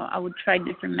 I would try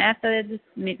different methods,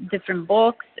 different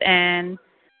books,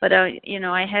 but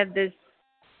I had this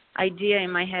idea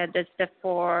in my head that step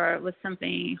 4 was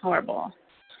something horrible.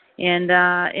 And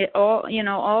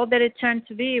all that it turned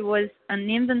to be was an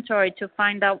inventory to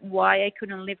find out why I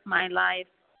couldn't live my life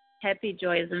happy,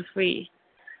 joyous, and free.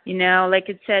 Like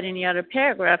it said in the other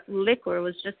paragraph, liquor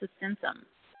was just a symptom.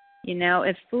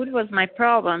 If food was my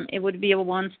problem, it would be a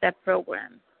one-step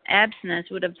program. Abstinence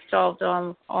would have solved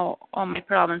all my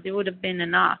problems. It would have been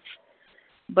enough.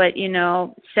 But,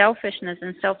 selfishness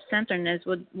and self-centeredness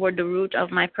were the root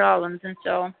of my problems. And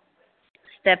so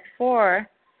step 4,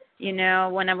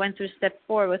 when I went through step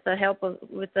 4 with the help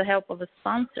of a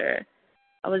sponsor,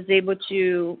 I was able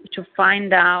to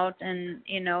find out and,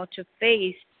 to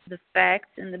face the facts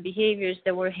and the behaviors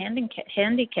that were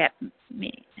handicapping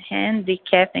me,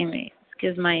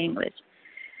 excuse my English,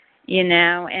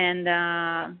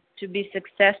 and to be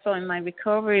successful in my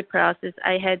recovery process,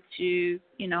 I had to,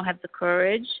 have the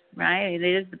courage, right? It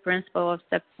is the principle of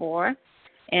step 4,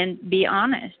 and be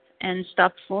honest and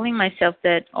stop fooling myself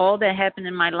that all that happened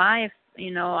in my life,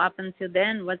 up until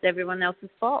then was everyone else's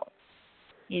fault,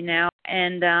 and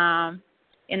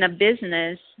in a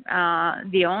business,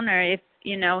 the owner, if,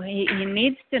 he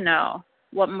needs to know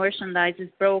what merchandise is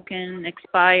broken,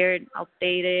 expired,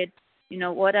 outdated,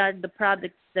 what are the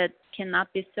products that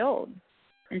cannot be sold.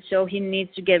 And so he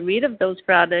needs to get rid of those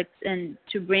products and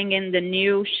to bring in the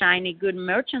new, shiny, good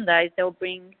merchandise that will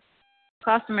bring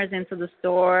customers into the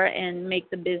store and make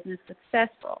the business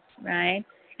successful, right?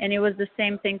 And it was the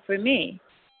same thing for me.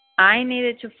 I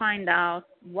needed to find out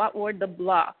what were the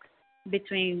blocks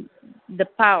between the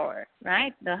power,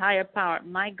 right, the higher power,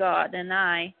 my God, and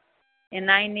I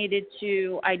needed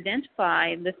to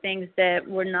identify the things that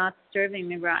were not serving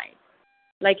me right.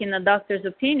 Like in the doctor's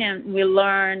opinion, we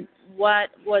learned what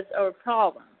was our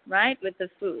problem, right, with the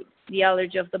food, the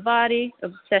allergy of the body,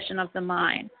 obsession of the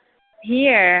mind.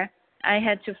 Here, I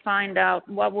had to find out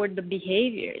what were the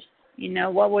behaviors,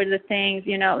 what were the things,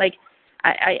 like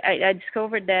I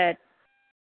discovered that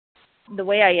the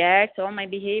way I act, all my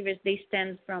behaviors, they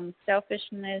stem from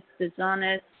selfishness,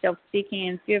 dishonest, self-seeking,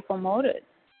 and fearful motives.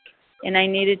 And I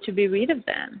needed to be rid of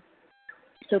them.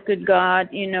 So could God,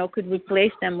 could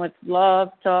replace them with love,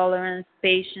 tolerance,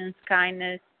 patience,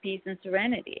 kindness, peace, and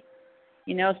serenity.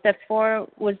 Step 4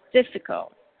 was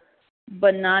difficult,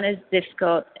 but not as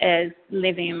difficult as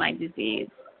living in my disease,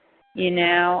 and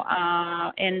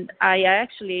I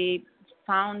actually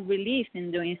found relief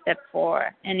in doing step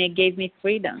 4, and it gave me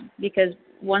freedom, because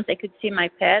once I could see my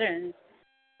patterns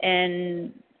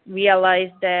and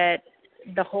realize that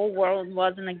the whole world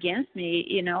wasn't against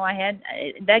me,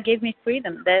 that gave me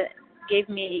freedom. That gave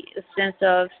me a sense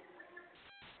of,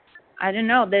 I don't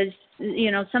know, there's,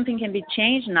 something can be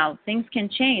changed now. Things can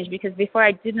change, because before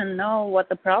I didn't know what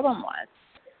the problem was.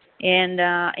 And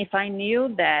if I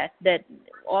knew that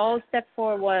all step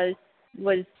 4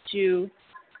 was to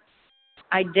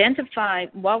identify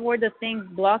what were the things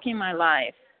blocking my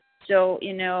life. So,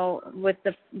 with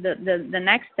the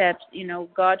next steps,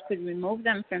 God could remove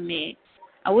them from me.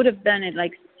 I would have done it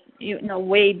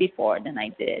way before than I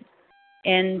did.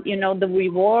 And, the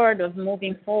reward of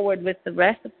moving forward with the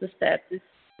rest of the steps is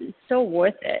so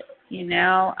worth it,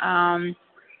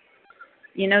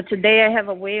 today I have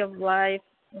a way of life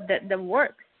that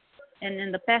works. And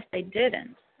in the past I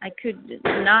didn't. I could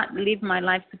not live my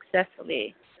life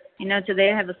successfully.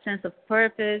 Today I have a sense of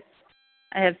purpose.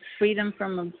 I have freedom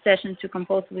from obsession to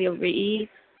compulsively overeat.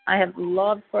 I have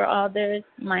love for others,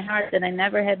 my heart that I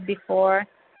never had before.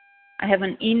 I have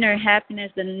an inner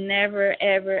happiness that never,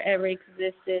 ever, ever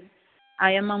existed.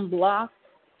 I am unblocked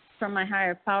from my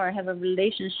higher power. I have a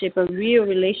real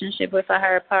relationship with a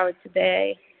higher power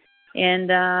today.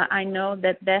 And I know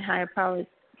that higher power is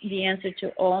the answer to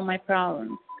all my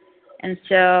problems. And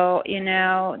so,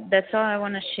 that's all I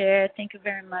want to share. Thank you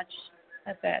very much.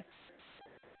 That's it.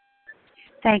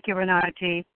 Thank you, Renata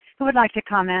G. Who would like to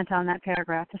comment on that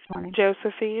paragraph this morning?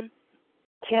 Josephine.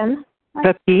 Kim.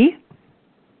 Becky.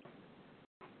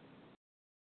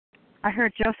 I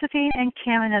heard Josephine and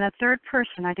Kim, and then a third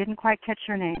person. I didn't quite catch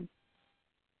your name.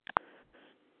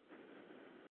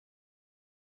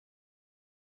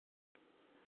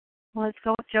 Well, let's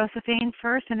go with Josephine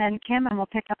first, and then Kim, and we'll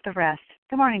pick up the rest.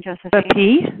 Good morning, Josephine.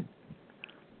 Becky.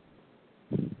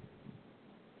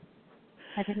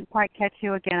 I didn't quite catch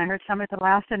you again. I heard some of the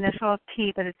last initial of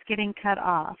T, but it's getting cut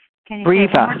off. Can you say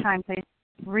it one more time, please?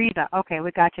 Reva. Okay,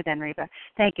 we got you then, Reva.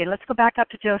 Thank you. Let's go back up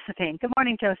to Josephine. Good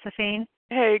morning, Josephine.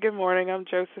 Hey, good morning. I'm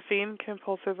Josephine,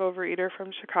 compulsive overeater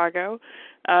from Chicago,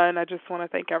 and I just want to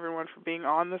thank everyone for being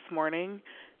on this morning.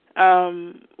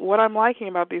 What I'm liking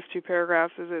about these two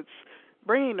paragraphs is it's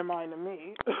bringing to mind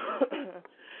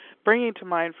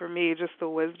for me just the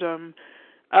wisdom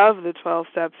of the 12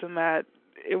 steps, and that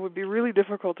it would be really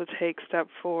difficult to take step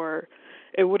 4.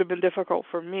 It would have been difficult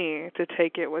for me to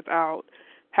take it without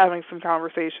having some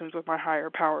conversations with my higher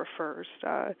power first.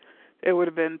 It would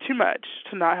have been too much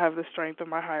to not have the strength of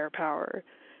my higher power.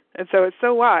 And so it's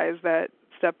so wise that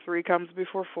step 3 comes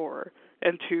before 4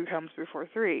 and 2 comes before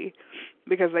 3,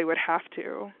 because they would have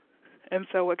to. And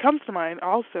so what comes to mind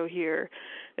also here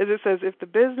is it says if the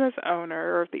business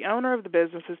owner or if the owner of the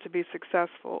business is to be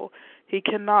successful, he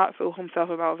cannot fool himself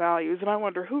about values. And I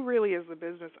wonder who really is the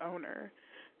business owner?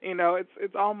 You know,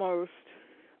 it's almost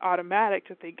automatic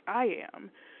to think I am,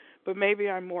 but maybe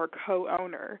I'm more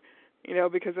co-owner, you know,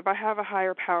 because if I have a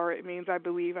higher power, it means I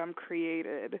believe I'm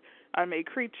created, I'm a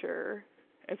creature,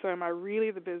 and so am I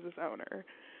really the business owner?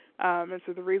 And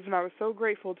so the reason I was so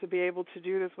grateful to be able to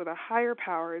do this with a higher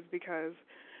power is because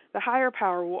the higher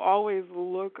power will always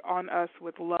look on us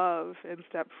with love in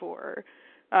step 4.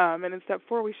 And in step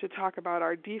 4, we should talk about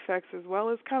our defects as well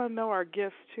as kind of know our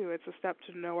gifts, too. It's a step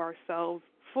to know ourselves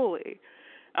fully,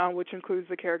 which includes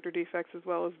the character defects as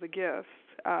well as the gifts.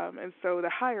 And so the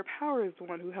higher power is the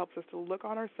one who helps us to look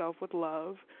on ourselves with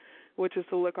love, which is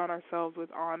to look on ourselves with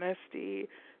honesty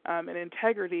and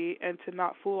integrity, and to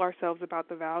not fool ourselves about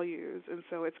the values. And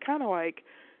so it's kind of like,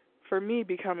 for me,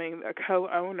 becoming a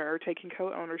co-owner, taking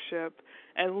co-ownership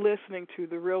and listening to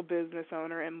the real business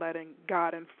owner and letting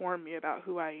God inform me about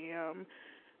who I am.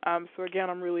 So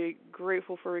again, I'm really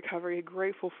grateful for recovery,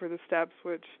 grateful for the steps,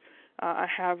 which I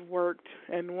have worked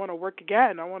and want to work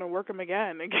again. I want to work them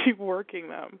again and keep working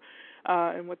them.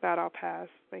 And with that, I'll pass.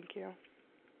 Thank you.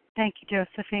 Thank you,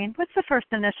 Josephine. What's the first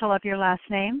initial of your last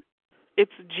name?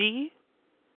 It's G.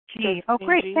 G. Oh,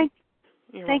 great. G.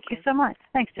 Thank you so much.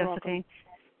 Thanks, Josephine.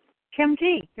 Kim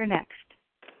G., you're next.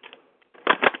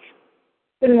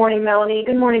 Good morning, Melanie.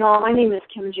 Good morning, all. My name is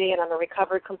Kim G., and I'm a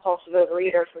recovered compulsive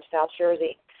overeater from South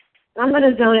Jersey. And I'm going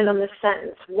to zone in on this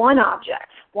sentence. One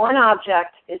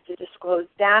object is to disclose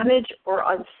damage or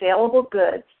unsaleable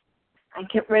goods and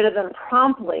get rid of them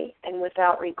promptly and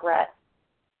without regret.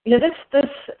 You know, this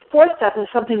 4th step is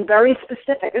something very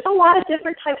specific. There's a lot of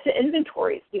different types of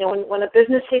inventories. You know, when a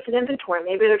business takes an inventory,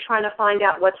 maybe they're trying to find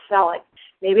out what's selling.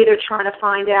 Maybe they're trying to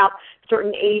find out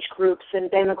certain age groups and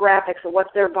demographics of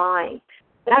what they're buying.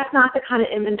 That's not the kind of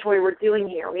inventory we're doing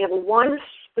here. We have one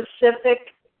specific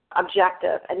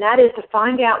objective, and that is to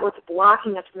find out what's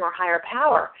blocking us from our higher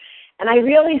power. And I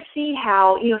really see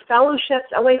how, you know, fellowships,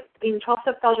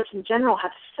 12-step fellowships in general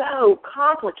have so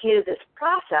complicated this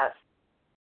process.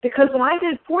 Because when I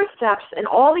did 4 steps in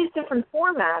all these different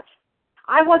formats,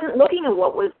 I wasn't looking at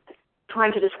what was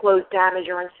trying to disclose damage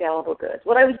or unsaleable goods.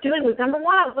 What I was doing was, number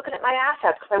 1, I was looking at my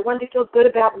assets because I wanted to feel good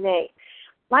about me.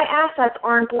 My assets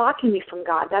aren't blocking me from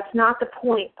God. That's not the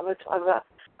point of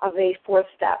a 4th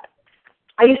step.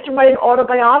 I used to write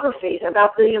autobiographies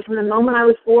about from the moment I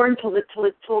was born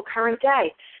till current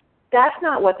day. That's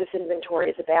not what this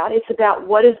inventory is about. It's about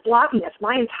what is blocking us.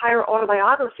 My entire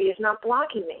autobiography is not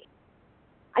blocking me.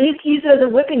 I used to use it as a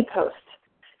whipping post.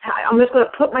 I'm just going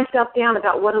to put myself down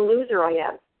about what a loser I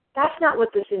am. That's not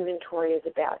what this inventory is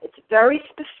about. It's very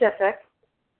specific.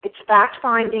 It's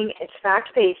fact-finding. It's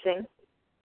fact-facing.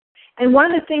 And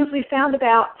one of the things we found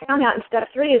out in step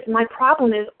 3 is my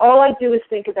problem is all I do is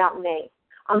think about me.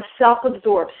 I'm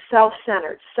self-absorbed,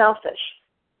 self-centered, selfish.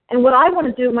 And what I want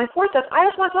to do in my 4th step, I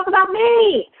just want to talk about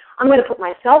me. I'm going to put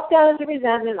myself down as a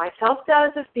resentment, myself down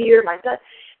as a fear,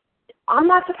 I'm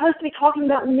not supposed to be talking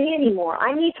about me anymore.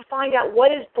 I need to find out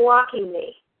what is blocking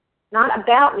me. Not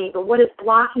about me, but what is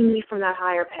blocking me from that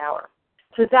higher power.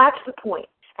 So that's the point.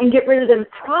 And get rid of them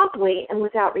promptly and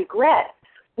without regret.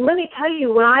 And let me tell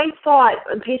you, when I thought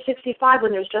on page 65,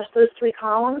 when there's just those 3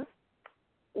 columns,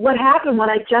 what happened when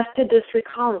I just did those 3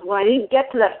 columns, when I didn't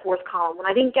get to that 4th column, when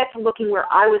I didn't get to looking where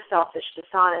I was selfish,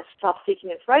 dishonest,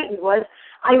 self-seeking, and frightened, was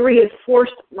I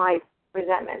reinforced my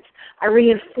resentments. I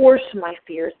reinforced my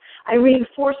fears. I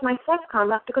reinforced my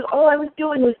self-conduct because all I was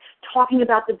doing was talking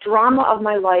about the drama of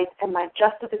my life and my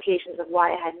justifications of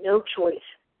why I had no choice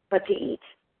but to eat.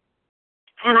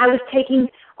 And I was taking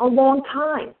a long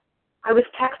time. I was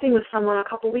texting with someone a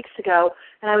couple weeks ago,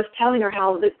 and I was telling her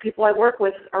how the people I work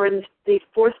with are in the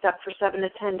 4th step for 7 to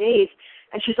 10 days.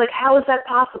 And she's like, how is that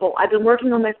possible? I've been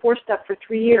working on my 4th step for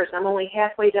 3 years, and I'm only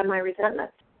halfway done my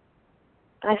resentments.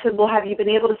 And I said, well, have you been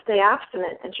able to stay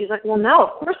abstinent? And she's like, well, no,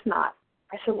 of course not.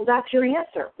 I said, well, that's your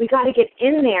answer. We got to get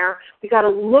in there. We got to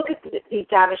look at the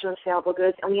damaged and unsaleable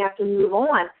goods, and we have to move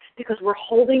on because we're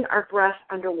holding our breath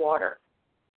underwater.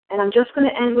 And I'm just going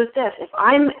to end with this. If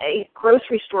I'm a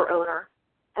grocery store owner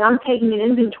and I'm taking an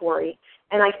inventory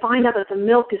and I find out that the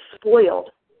milk is spoiled,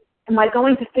 am I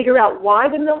going to figure out why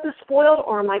the milk is spoiled,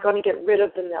 or am I going to get rid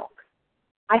of the milk?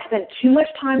 I spent too much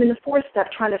time in the 4th step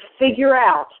trying to figure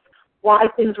out why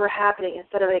things were happening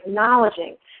instead of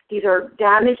acknowledging these are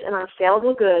damaged and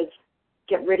unsaleable goods,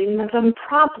 get rid of them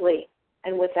promptly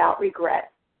and without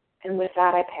regret. And with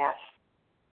that, I pass.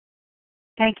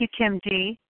 Thank you, Kim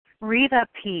G. Reva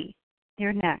P.,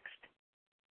 you're next.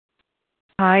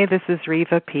 Hi, this is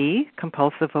Reva P.,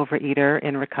 compulsive overeater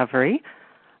in recovery.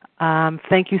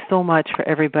 Thank you so much for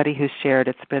everybody who's shared.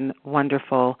 It's been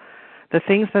wonderful. The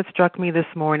things that struck me this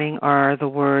morning are the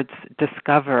words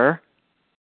discover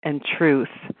and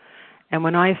truth. And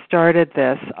when I started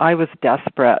this, I was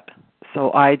desperate,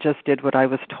 so I just did what I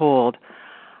was told.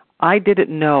 I didn't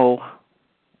know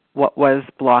what was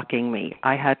blocking me.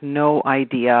 I had no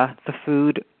idea. The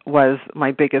food was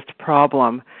my biggest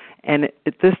problem. And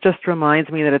this just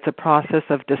reminds me that it's a process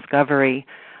of discovery.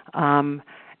 And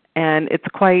it's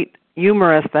quite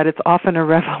humorous that it's often a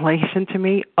revelation to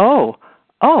me. Oh,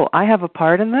 I have a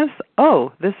part in this?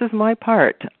 Oh, this is my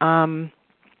part. And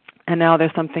now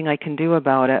there's something I can do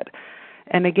about it.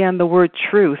 And again, the word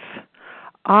truth.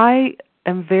 I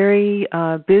am very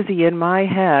busy in my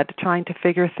head trying to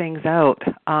figure things out.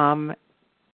 And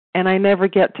I never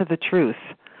get to the truth.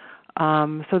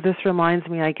 So this reminds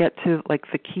me I get to like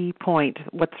the key point,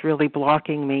 what's really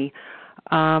blocking me.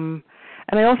 And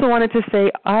I also wanted to say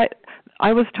I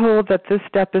was told that this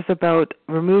step is about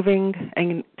removing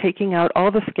and taking out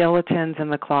all the skeletons in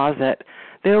the closet.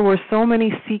 There were so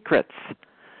many secrets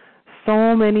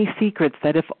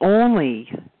that if only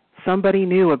somebody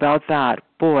knew about that,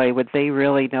 boy, would they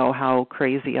really know how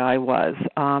crazy I was.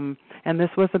 And this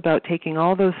was about taking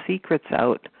all those secrets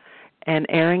out and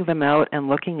airing them out and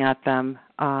looking at them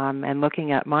and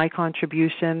looking at my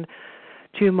contribution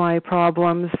to my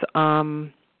problems.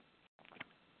 And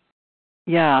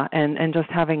just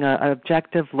having an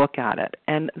objective look at it.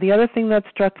 And the other thing that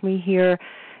struck me here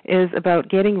is about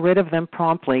getting rid of them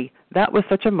promptly. That was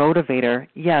such a motivator.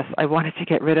 Yes, I wanted to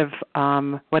get rid of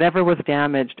whatever was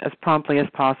damaged as promptly as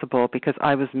possible because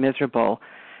I was miserable.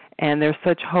 And there's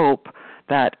such hope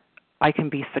that I can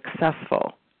be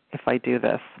successful if I do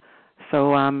this.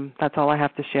 So that's all I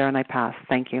have to share, and I pass.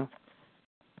 Thank you.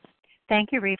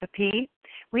 Thank you, Reva P.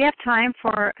 We have time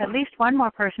for at least one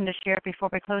more person to share before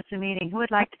we close the meeting. Who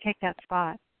would like to take that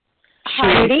spot?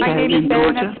 Hi, my name is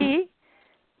Anna P.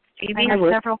 I have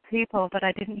several people, but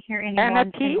I didn't hear any Anna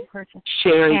one P. single person.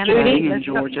 Sherry Judy in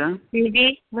Georgia.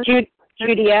 Judy.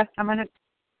 I'm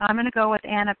gonna go with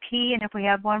Anna P. And if we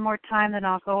have one more time, then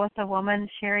I'll go with the woman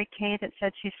Sherry K. that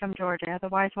said she's from Georgia.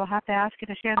 Otherwise, we'll have to ask you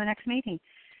to share the next meeting.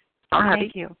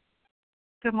 Thank you.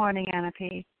 Good morning, Anna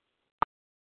P.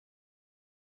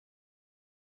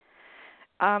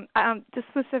 This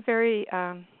was a very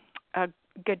a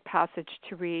good passage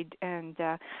to read, and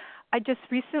I just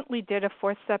recently did a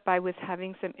fourth step. I was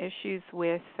having some issues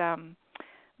with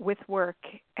work,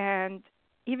 and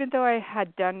even though I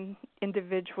had done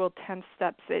individual 10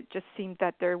 steps, it just seemed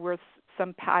that there was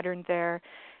some pattern there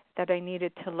that I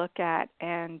needed to look at,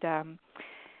 and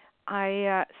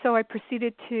so I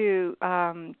proceeded to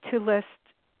list.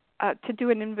 To do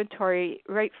an inventory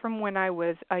right from when I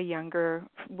was younger,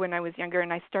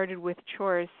 and I started with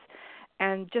chores,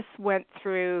 and just went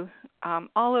through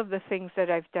all of the things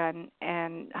that I've done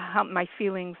and my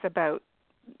feelings about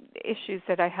issues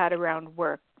that I had around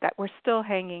work that were still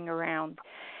hanging around,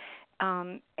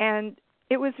 and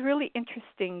it was really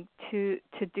interesting to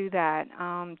do that,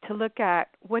 to look at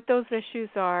what those issues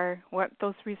are, what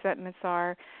those resentments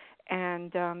are,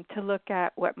 and to look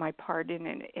at what my part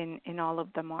in all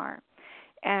of them are.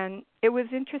 And it was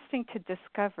interesting to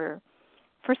discover,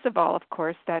 first of all, of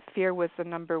course, that fear was the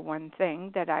number one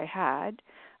thing that I had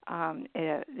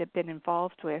been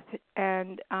involved with,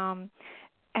 and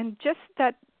just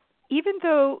that even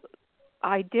though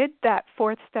I did that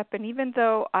fourth step, and even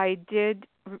though I did,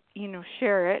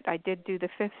 share it, I did do the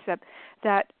fifth step,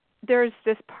 that there's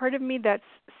this part of me that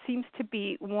seems to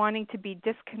be wanting to be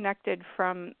disconnected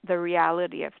from the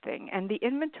reality of things. And the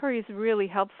inventory is really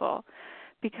helpful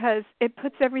because it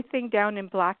puts everything down in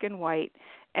black and white,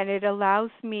 and it allows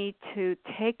me to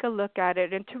take a look at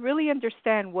it and to really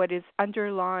understand what is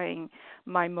underlying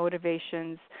my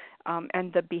motivations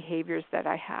and the behaviors that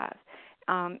I have.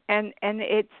 And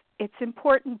it's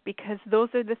important because those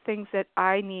are the things that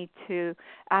I need to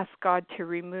ask God to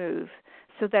remove,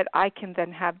 so that I can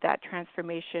then have that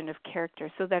transformation of character,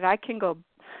 so that I can go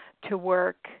to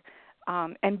work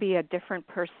and be a different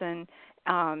person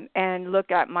and look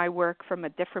at my work from a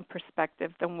different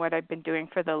perspective than what I've been doing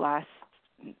for the last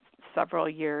several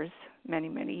years, many,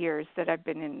 many years that I've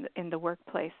been in the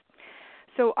workplace.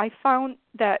 So I found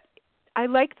that I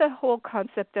like the whole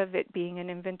concept of it being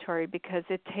an inventory because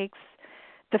it takes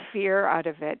the fear out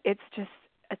of it. It's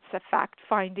a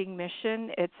fact-finding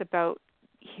mission. It's about,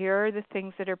 here are the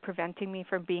things that are preventing me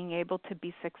from being able to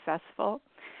be successful.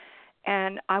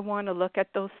 And I want to look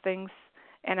at those things,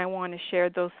 and I want to share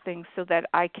those things so that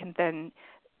I can then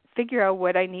figure out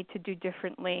what I need to do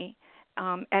differently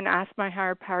and ask my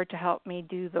higher power to help me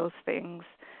do those things,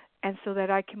 and so that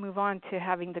I can move on to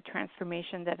having the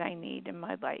transformation that I need in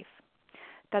my life.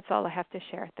 That's all I have to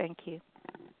share. Thank you.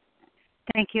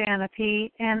 Thank you, Anna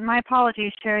P. And my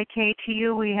apologies, Sherry K. To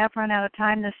you, we have run out of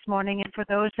time this morning, and for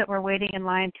those that were waiting in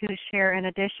line to share in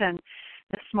addition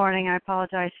this morning, I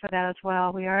apologize for that as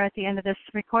well. We are at the end of this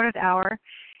recorded hour,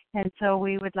 and so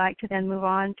we would like to then move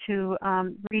on to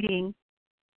reading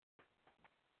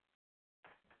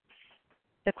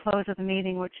the close of the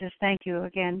meeting, which is thank you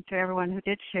again to everyone who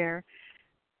did share.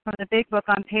 From the Big Book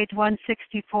on page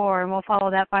 164, and we'll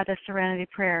follow that by the Serenity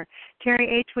Prayer. Terry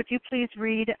H., would you please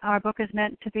read Our Book is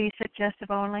Meant to Be Suggestive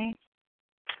Only?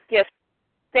 Yes.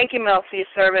 Thank you, Mel, for your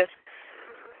service.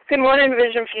 Good morning,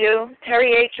 Vision for You.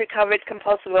 Terry H., recovered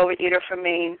compulsive overeater from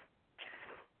Maine.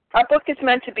 Our book is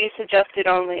meant to be suggested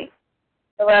only.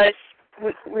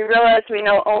 We realize we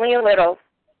know only a little.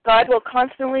 God will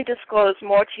constantly disclose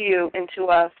more to you and to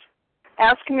us.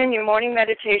 Ask Him in your morning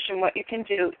meditation what you can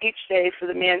do each day for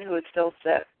the man who is still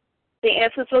sick. The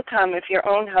answers will come if your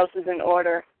own house is in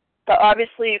order, but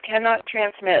obviously you cannot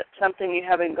transmit something you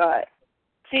haven't got.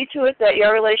 See to it that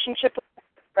your relationship is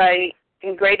right,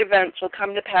 and great events will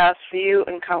come to pass for you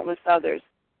and countless others.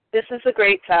 This is a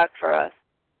great fact for us.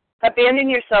 Abandon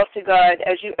yourself to God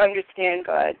as you understand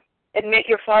God. Admit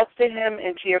your faults to Him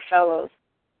and to your fellows.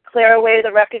 Clear away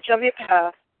the wreckage of your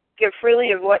past. Give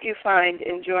freely of what you find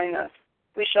and join us.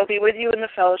 We shall be with you in the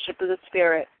fellowship of the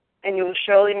Spirit, and you will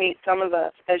surely meet some of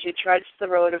us as you trudge the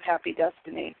road of happy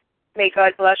destiny. May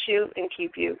God bless you and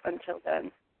keep you until then.